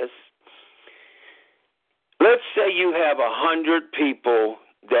say this, let's say you have 100 people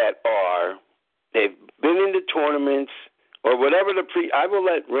they've been into tournaments or whatever I will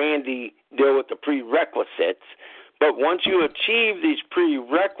let Randy deal with the prerequisites, but once you achieve these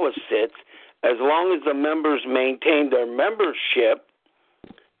prerequisites, as long as the members maintain their membership,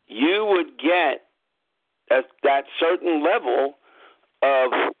 you would get that certain level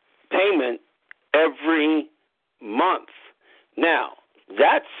of payment every month. Now,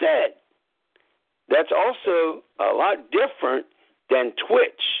 that said, that's also a lot different than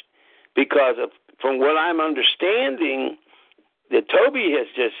Twitch, because from what I'm understanding that Toby has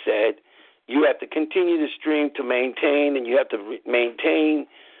just said, you have to continue to stream to maintain, and you have to maintain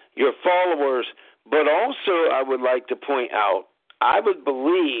your followers. But also, I would like to point out, I would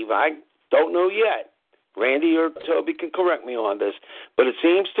believe, I don't know yet, Randy or Toby can correct me on this, but it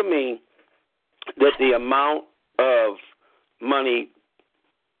seems to me that the amount of money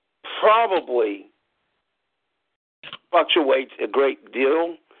probably fluctuates a great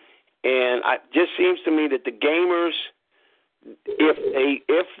deal, and it just seems to me that the gamers,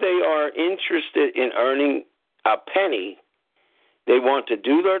 if they are interested in earning a penny, they want to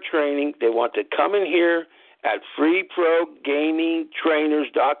do their training. They want to come in here at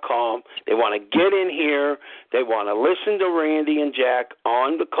freeprogamingtrainers.com. They want to get in here. They want to listen to Randy and Jack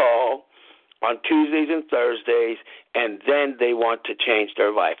on the call on Tuesdays and Thursdays, and then they want to change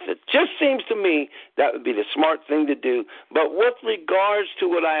their life. It just seems to me that would be the smart thing to do. But with regards to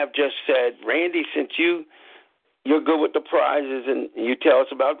what I have just said, Randy, since you're good with the prizes and you tell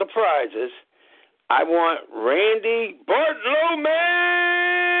us about the prizes, I want Randy Bartolome,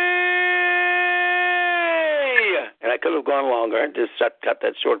 and I could have gone longer. I just cut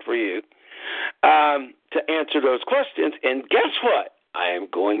that short for you, to answer those questions. And guess what? I am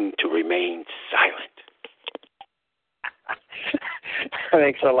going to remain silent.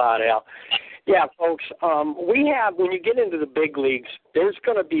 Thanks a lot, Al. Yeah, folks, we have, when you get into the big leagues, there's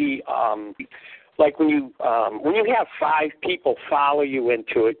going to be, like when you have 5 people follow you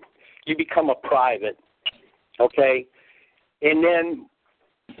into it, you become a private, okay? And then,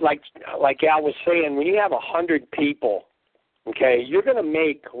 like Al was saying, when you have 100 people, okay, you're going to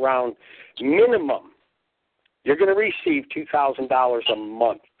make around minimum, you're going to receive $2,000 a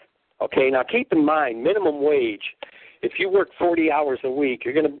month, okay? Now, keep in mind, minimum wage, if you work 40 hours a week,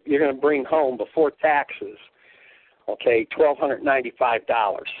 you're going to bring home before taxes, okay,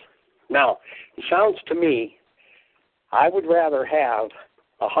 $1,295. Now, it sounds to me, I would rather have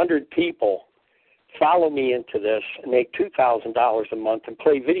 100 people follow me into this and make $2,000 a month and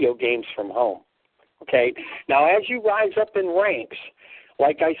play video games from home, okay? Now, as you rise up in ranks,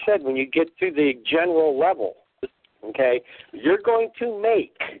 like I said, when you get to the general level, okay, you're going to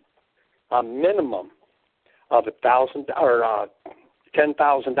make a minimum of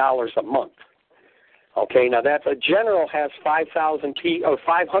 $10,000 a month. Okay, now that's a general has 500 people.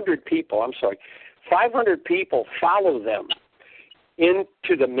 500 people follow them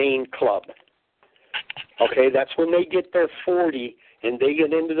into the main club. Okay, that's when they get their 40 and they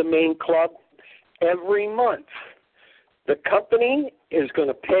get into the main club. Every month, the company is going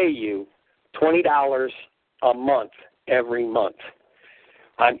to pay you $20 a month every month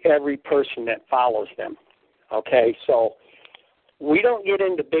on every person that follows them. Okay, so we don't get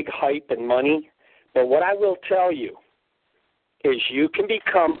into big hype and money, but what I will tell you is you can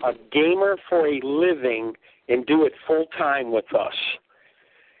become a gamer for a living and do it full time with us.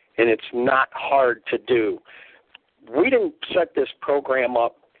 And it's not hard to do. We didn't set this program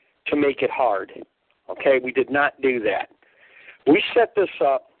up to make it hard. Okay, we did not do that. We set this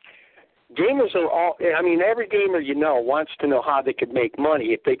up. Gamers are all, every gamer you know wants to know how they could make money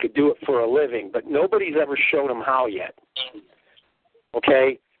if they could do it for a living, but nobody's ever showed them how yet.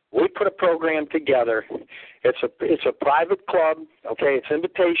 Okay, we put a program together. It's a private club. Okay, it's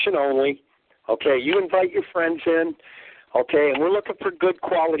invitation only. Okay, you invite your friends in. Okay, and we're looking for good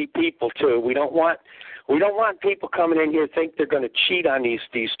quality people too. We don't want people coming in here think they're going to cheat on these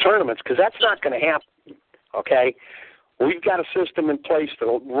tournaments, because that's not going to happen. Okay, we've got a system in place that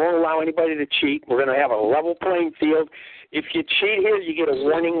won't allow anybody to cheat. We're going to have a level playing field. If you cheat here, you get a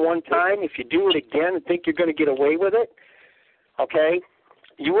warning one time. If you do it again and think you're going to get away with it, okay,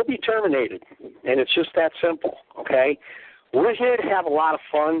 you will be terminated, and it's just that simple. Okay, we're here to have a lot of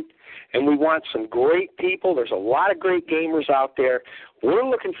fun. And we want some great people. There's a lot of great gamers out there. We're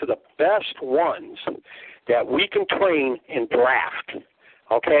looking for the best ones that we can train and draft.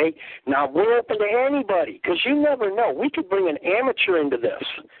 Okay? Now, we're open to anybody, because you never know. We could bring an amateur into this.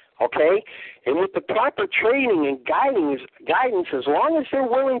 Okay? And with the proper training and guidance, as long as they're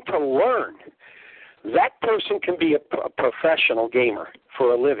willing to learn, that person can be a professional gamer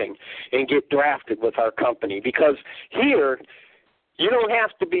for a living and get drafted with our company. Because here, you don't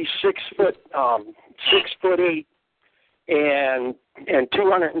have to be 6'8" and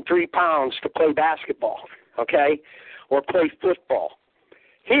 203 pounds to play basketball, okay, or play football.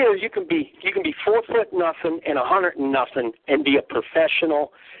 Here you can be 4 foot nothing and 100 and nothing and be a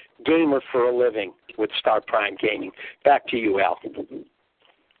professional gamer for a living with Star Prime Gaming. Back to you, Al.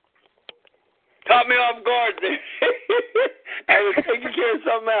 Caught me off guard there. I was taking care of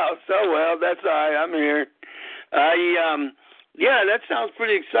something else. Oh, well, that's all right. I'm here. Yeah, that sounds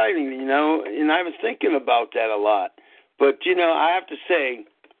pretty exciting, and I was thinking about that a lot. But, I have to say,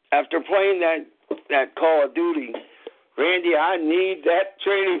 after playing that Call of Duty, Randy, I need that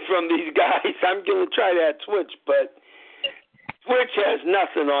training from these guys. I'm going to try that Switch, but Switch has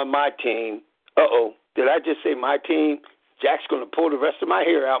nothing on my team. Uh-oh. Did I just say my team? Jack's going to pull the rest of my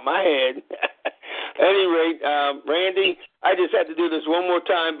hair out my head. At any rate, Randy, I just had to do this one more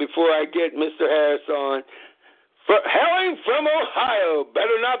time before I get Mr. Harris on. Hailing from Ohio,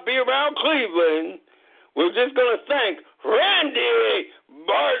 better not be around Cleveland. We're just going to thank Randy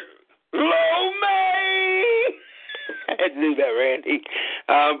Bartolome. I had to do that, Randy.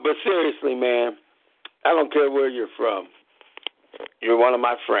 But seriously, man, I don't care where you're from. You're one of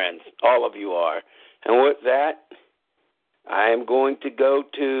my friends. All of you are. And with that, I am going to go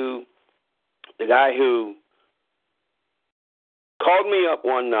to the guy who called me up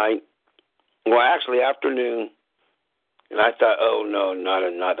one night, afternoon, and I thought, oh, no, not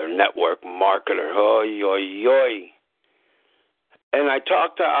another network marketer. Oy, oy, oy. And I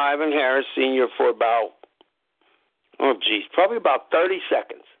talked to Ivan Harris Sr. for about, probably about 30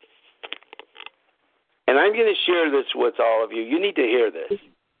 seconds. And I'm going to share this with all of you. You need to hear this.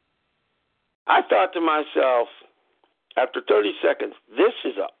 I thought to myself, after 30 seconds, this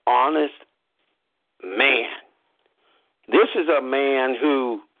is an honest man. This is a man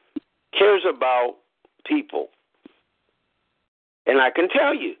who cares about people. And I can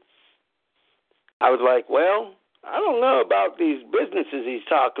tell you, I was like, well, I don't know about these businesses he's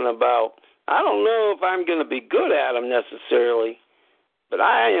talking about. I don't know if I'm going to be good at them necessarily, but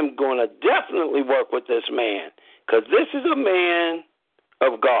I am going to definitely work with this man because this is a man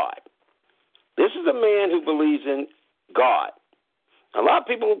of God. This is a man who believes in God. A lot of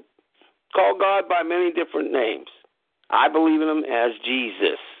people call God by many different names. I believe in him as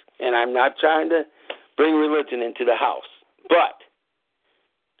Jesus, and I'm not trying to bring religion into the house. But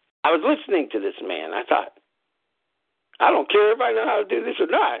I was listening to this man. I thought, I don't care if I know how to do this or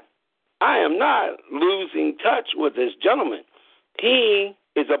not. I am not losing touch with this gentleman. He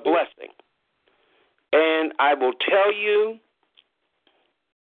is a blessing. And I will tell you,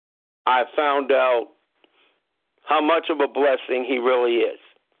 I found out how much of a blessing he really is.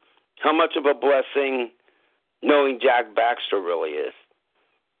 How much of a blessing knowing Jack Baxter really is.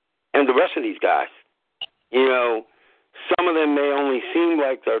 And the rest of these guys. Some of them may only seem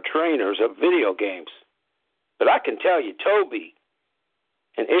like they're trainers of video games. But I can tell you, Toby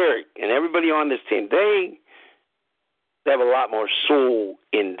and Eric and everybody on this team, they have a lot more soul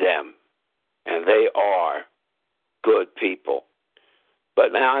in them. And they are good people.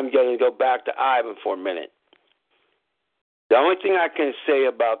 But now I'm going to go back to Ivan for a minute. The only thing I can say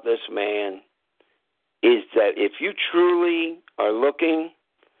about this man is that if you truly are looking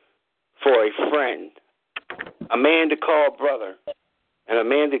for a friend, a man to call brother, and a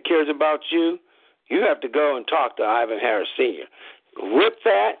man that cares about you, you have to go and talk to Ivan Harris Sr. With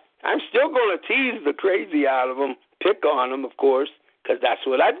that, I'm still going to tease the crazy out of him, pick on him, of course, because that's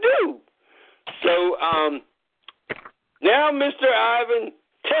what I do. So now, Mr. Ivan,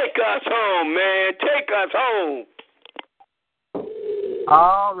 take us home, man. Take us home.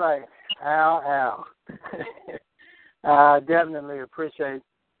 All right, Al. I definitely appreciate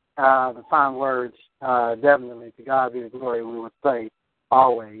the fine words. Definitely, to God be the glory, we would say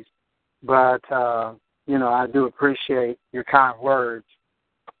always. But, I do appreciate your kind words.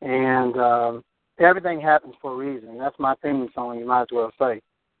 And everything happens for a reason. That's my theme song, you might as well say,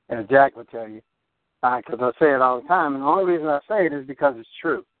 as Jack would tell you. Because I say it all the time. And the only reason I say it is because it's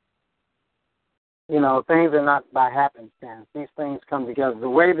true. Things are not by happenstance. These things come together. The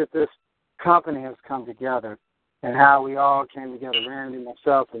way that this company has come together and how we all came together, Randy,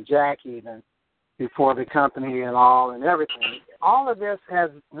 myself, and Jack even, before the company and all and everything, all of this has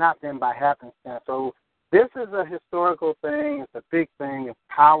not been by happenstance. So this is a historical thing. It's a big thing. It's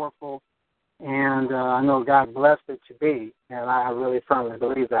powerful. And I know God blessed it to be, and I really firmly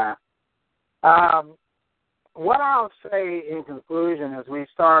believe that. What I'll say in conclusion as we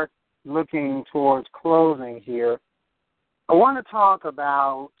start looking towards closing here, I want to talk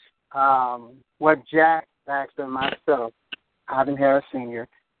about what Jack Baxter and myself, Ivan Harris Sr.,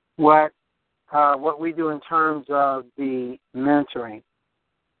 what we do in terms of the mentoring.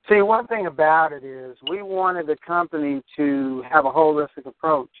 See, one thing about it is we wanted the company to have a holistic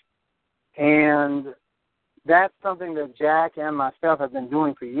approach, and that's something that Jack and myself have been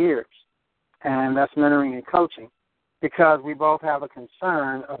doing for years, and that's mentoring and coaching. because we both have a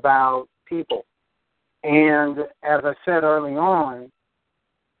concern about people. And as I said early on,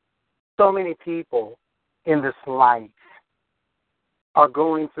 so many people in this life are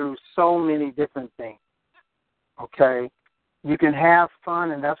going through so many different things, okay? You can have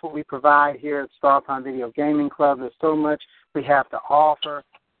fun, and that's what we provide here at Star Prime Video Gaming Club. There's so much we have to offer.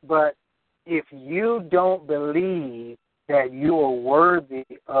 But if you don't believe that you are worthy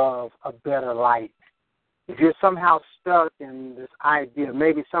of a better life, if you're somehow stuck in this idea,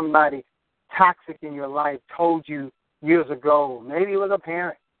 maybe somebody toxic in your life told you years ago, maybe it was a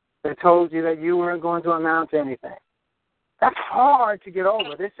parent that told you that you weren't going to amount to anything. That's hard to get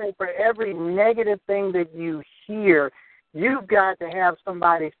over. They say for every negative thing that you hear, you've got to have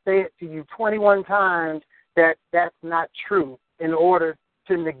somebody say it to you 21 times that that's not true in order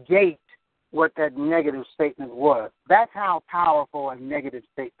to negate what that negative statement was. That's how powerful a negative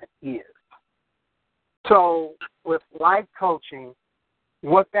statement is. So with life coaching,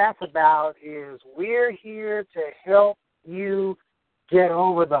 what that's about is we're here to help you get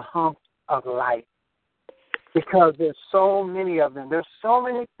over the hump of life, because there's so many of them. There's so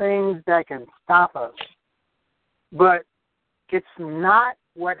many things that can stop us. But it's not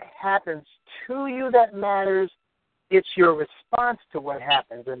what happens to you that matters. It's your response to what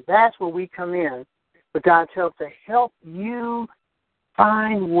happens. And that's where we come in with God's help to help you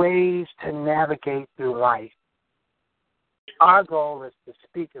find ways to navigate through life. Our goal is to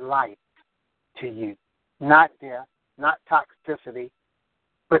speak life to you, not death, not toxicity,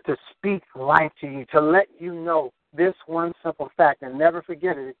 but to speak life to you, to let you know this one simple fact, and never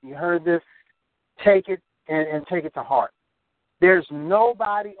forget it. If you heard this, take it and take it to heart. There's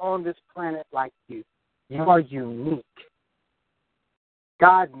nobody on this planet like you. You are unique.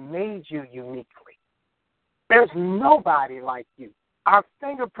 God made you uniquely. There's nobody like you. Our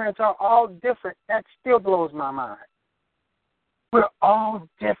fingerprints are all different. That still blows my mind. We're all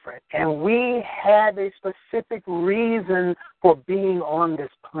different, and we have a specific reason for being on this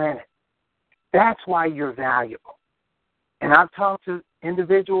planet. That's why you're valuable. And I've talked to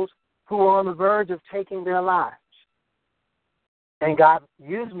individuals who are on the verge of taking their lives. And God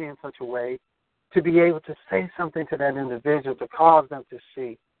used me in such a way to be able to say something to that individual to cause them to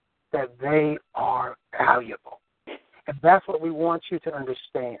see that they are valuable. And that's what we want you to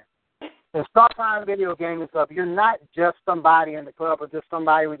understand. In Star Prime Video Gaming Club, you're not just somebody in the club or just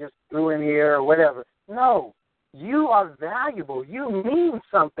somebody we just threw in here or whatever. No, you are valuable. You mean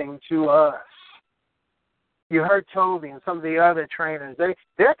something to us. You heard Toby and some of the other trainers.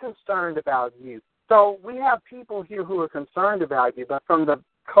 They're concerned about you. So we have people here who are concerned about you, but from the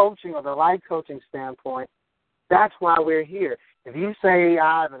coaching or the life coaching standpoint, that's why we're here. If you say,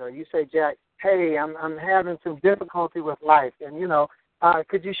 Ivan, or you say, Jack, hey, I'm having some difficulty with life, and,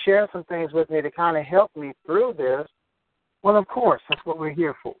 could you share some things with me to kind of help me through this? Well, of course, that's what we're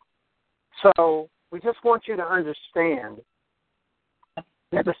here for. So we just want you to understand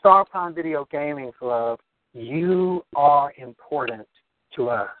that the Star Prime Video Gaming Club, you are important to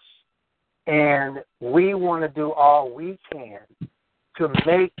us. And we want to do all we can to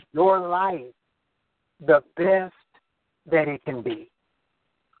make your life the best that it can be.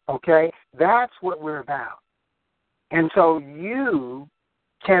 Okay? That's what we're about. And so you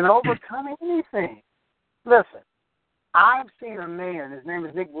can overcome anything. Listen, I've seen a man, his name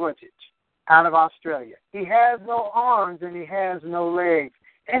is Nick Vujicic, out of Australia. He has no arms and he has no legs,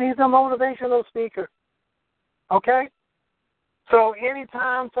 and he's a motivational speaker. Okay? So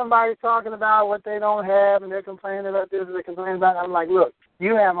anytime somebody's talking about what they don't have and they're complaining about this and they're complaining about that, I'm like, look,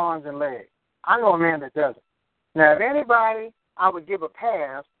 you have arms and legs. I know a man that doesn't. Now, if anybody I would give a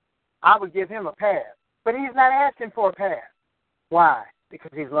pass, I would give him a pass. But he's not asking for a pass. Why?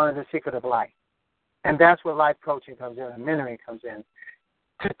 Because he's learned the secret of life. And that's where life coaching comes in and mentoring comes in.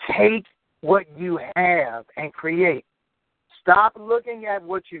 To take what you have and create. Stop looking at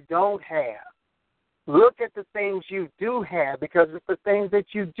what you don't have. Look at the things you do have, because it's the things that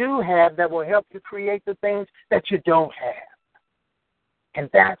you do have that will help you create the things that you don't have. And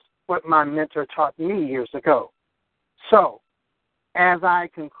that's what my mentor taught me years ago. So, as I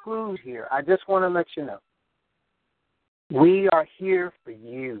conclude here, I just want to let you know, we are here for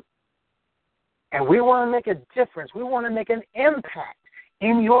you. And we want to make a difference. We want to make an impact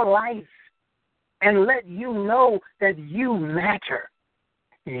in your life and let you know that you matter.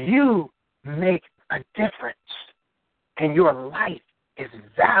 You make a difference. And your life is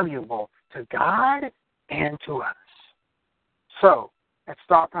valuable to God and to us. So, at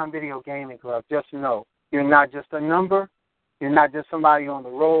Star Prime Video Gaming Club, just know you're not just a number. You're not just somebody on the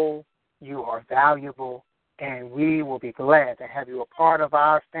roll. You are valuable, and we will be glad to have you a part of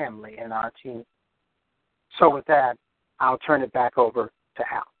our family and our team. So with that, I'll turn it back over to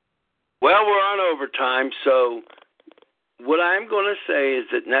Al. Well, we're on overtime, so what I'm going to say is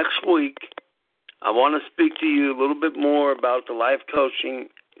that next week I want to speak to you a little bit more about the life coaching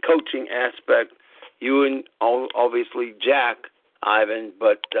aspect. You and obviously Jack, Ivan,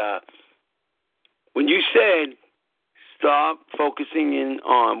 but when you said stop focusing in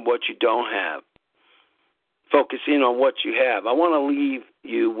on what you don't have, focus in on what you have, I want to leave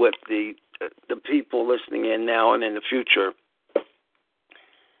you with the people listening in now and in the future.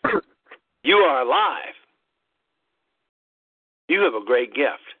 You are alive. You have a great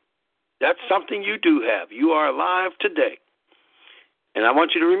gift. That's something you do have. You are alive today. And I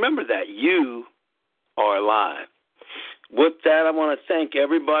want you to remember that. You are alive. With that, I want to thank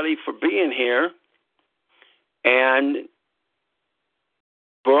everybody for being here. And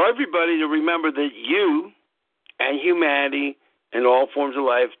for everybody to remember that you and humanity and all forms of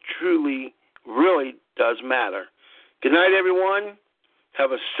life truly, really does matter. Good night, everyone.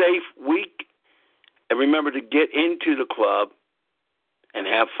 Have a safe week. And remember to get into the club and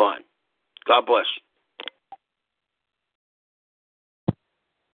have fun. God bless.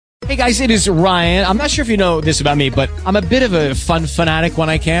 Hey guys, it is Ryan. I'm not sure if you know this about me, but I'm a bit of a fun fanatic when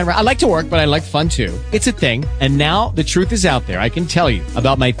I can. I like to work, but I like fun too. It's a thing. And now the truth is out there. I can tell you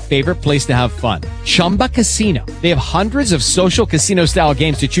about my favorite place to have fun. Chumba Casino. They have hundreds of social casino style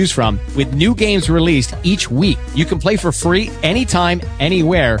games to choose from with new games released each week. You can play for free anytime,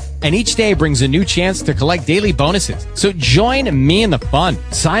 anywhere. And each day brings a new chance to collect daily bonuses. So join me in the fun.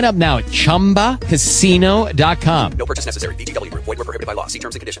 Sign up now at ChumbaCasino.com. No purchase necessary. VGW Group. Void where prohibited by law. See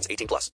terms and conditions. 18+.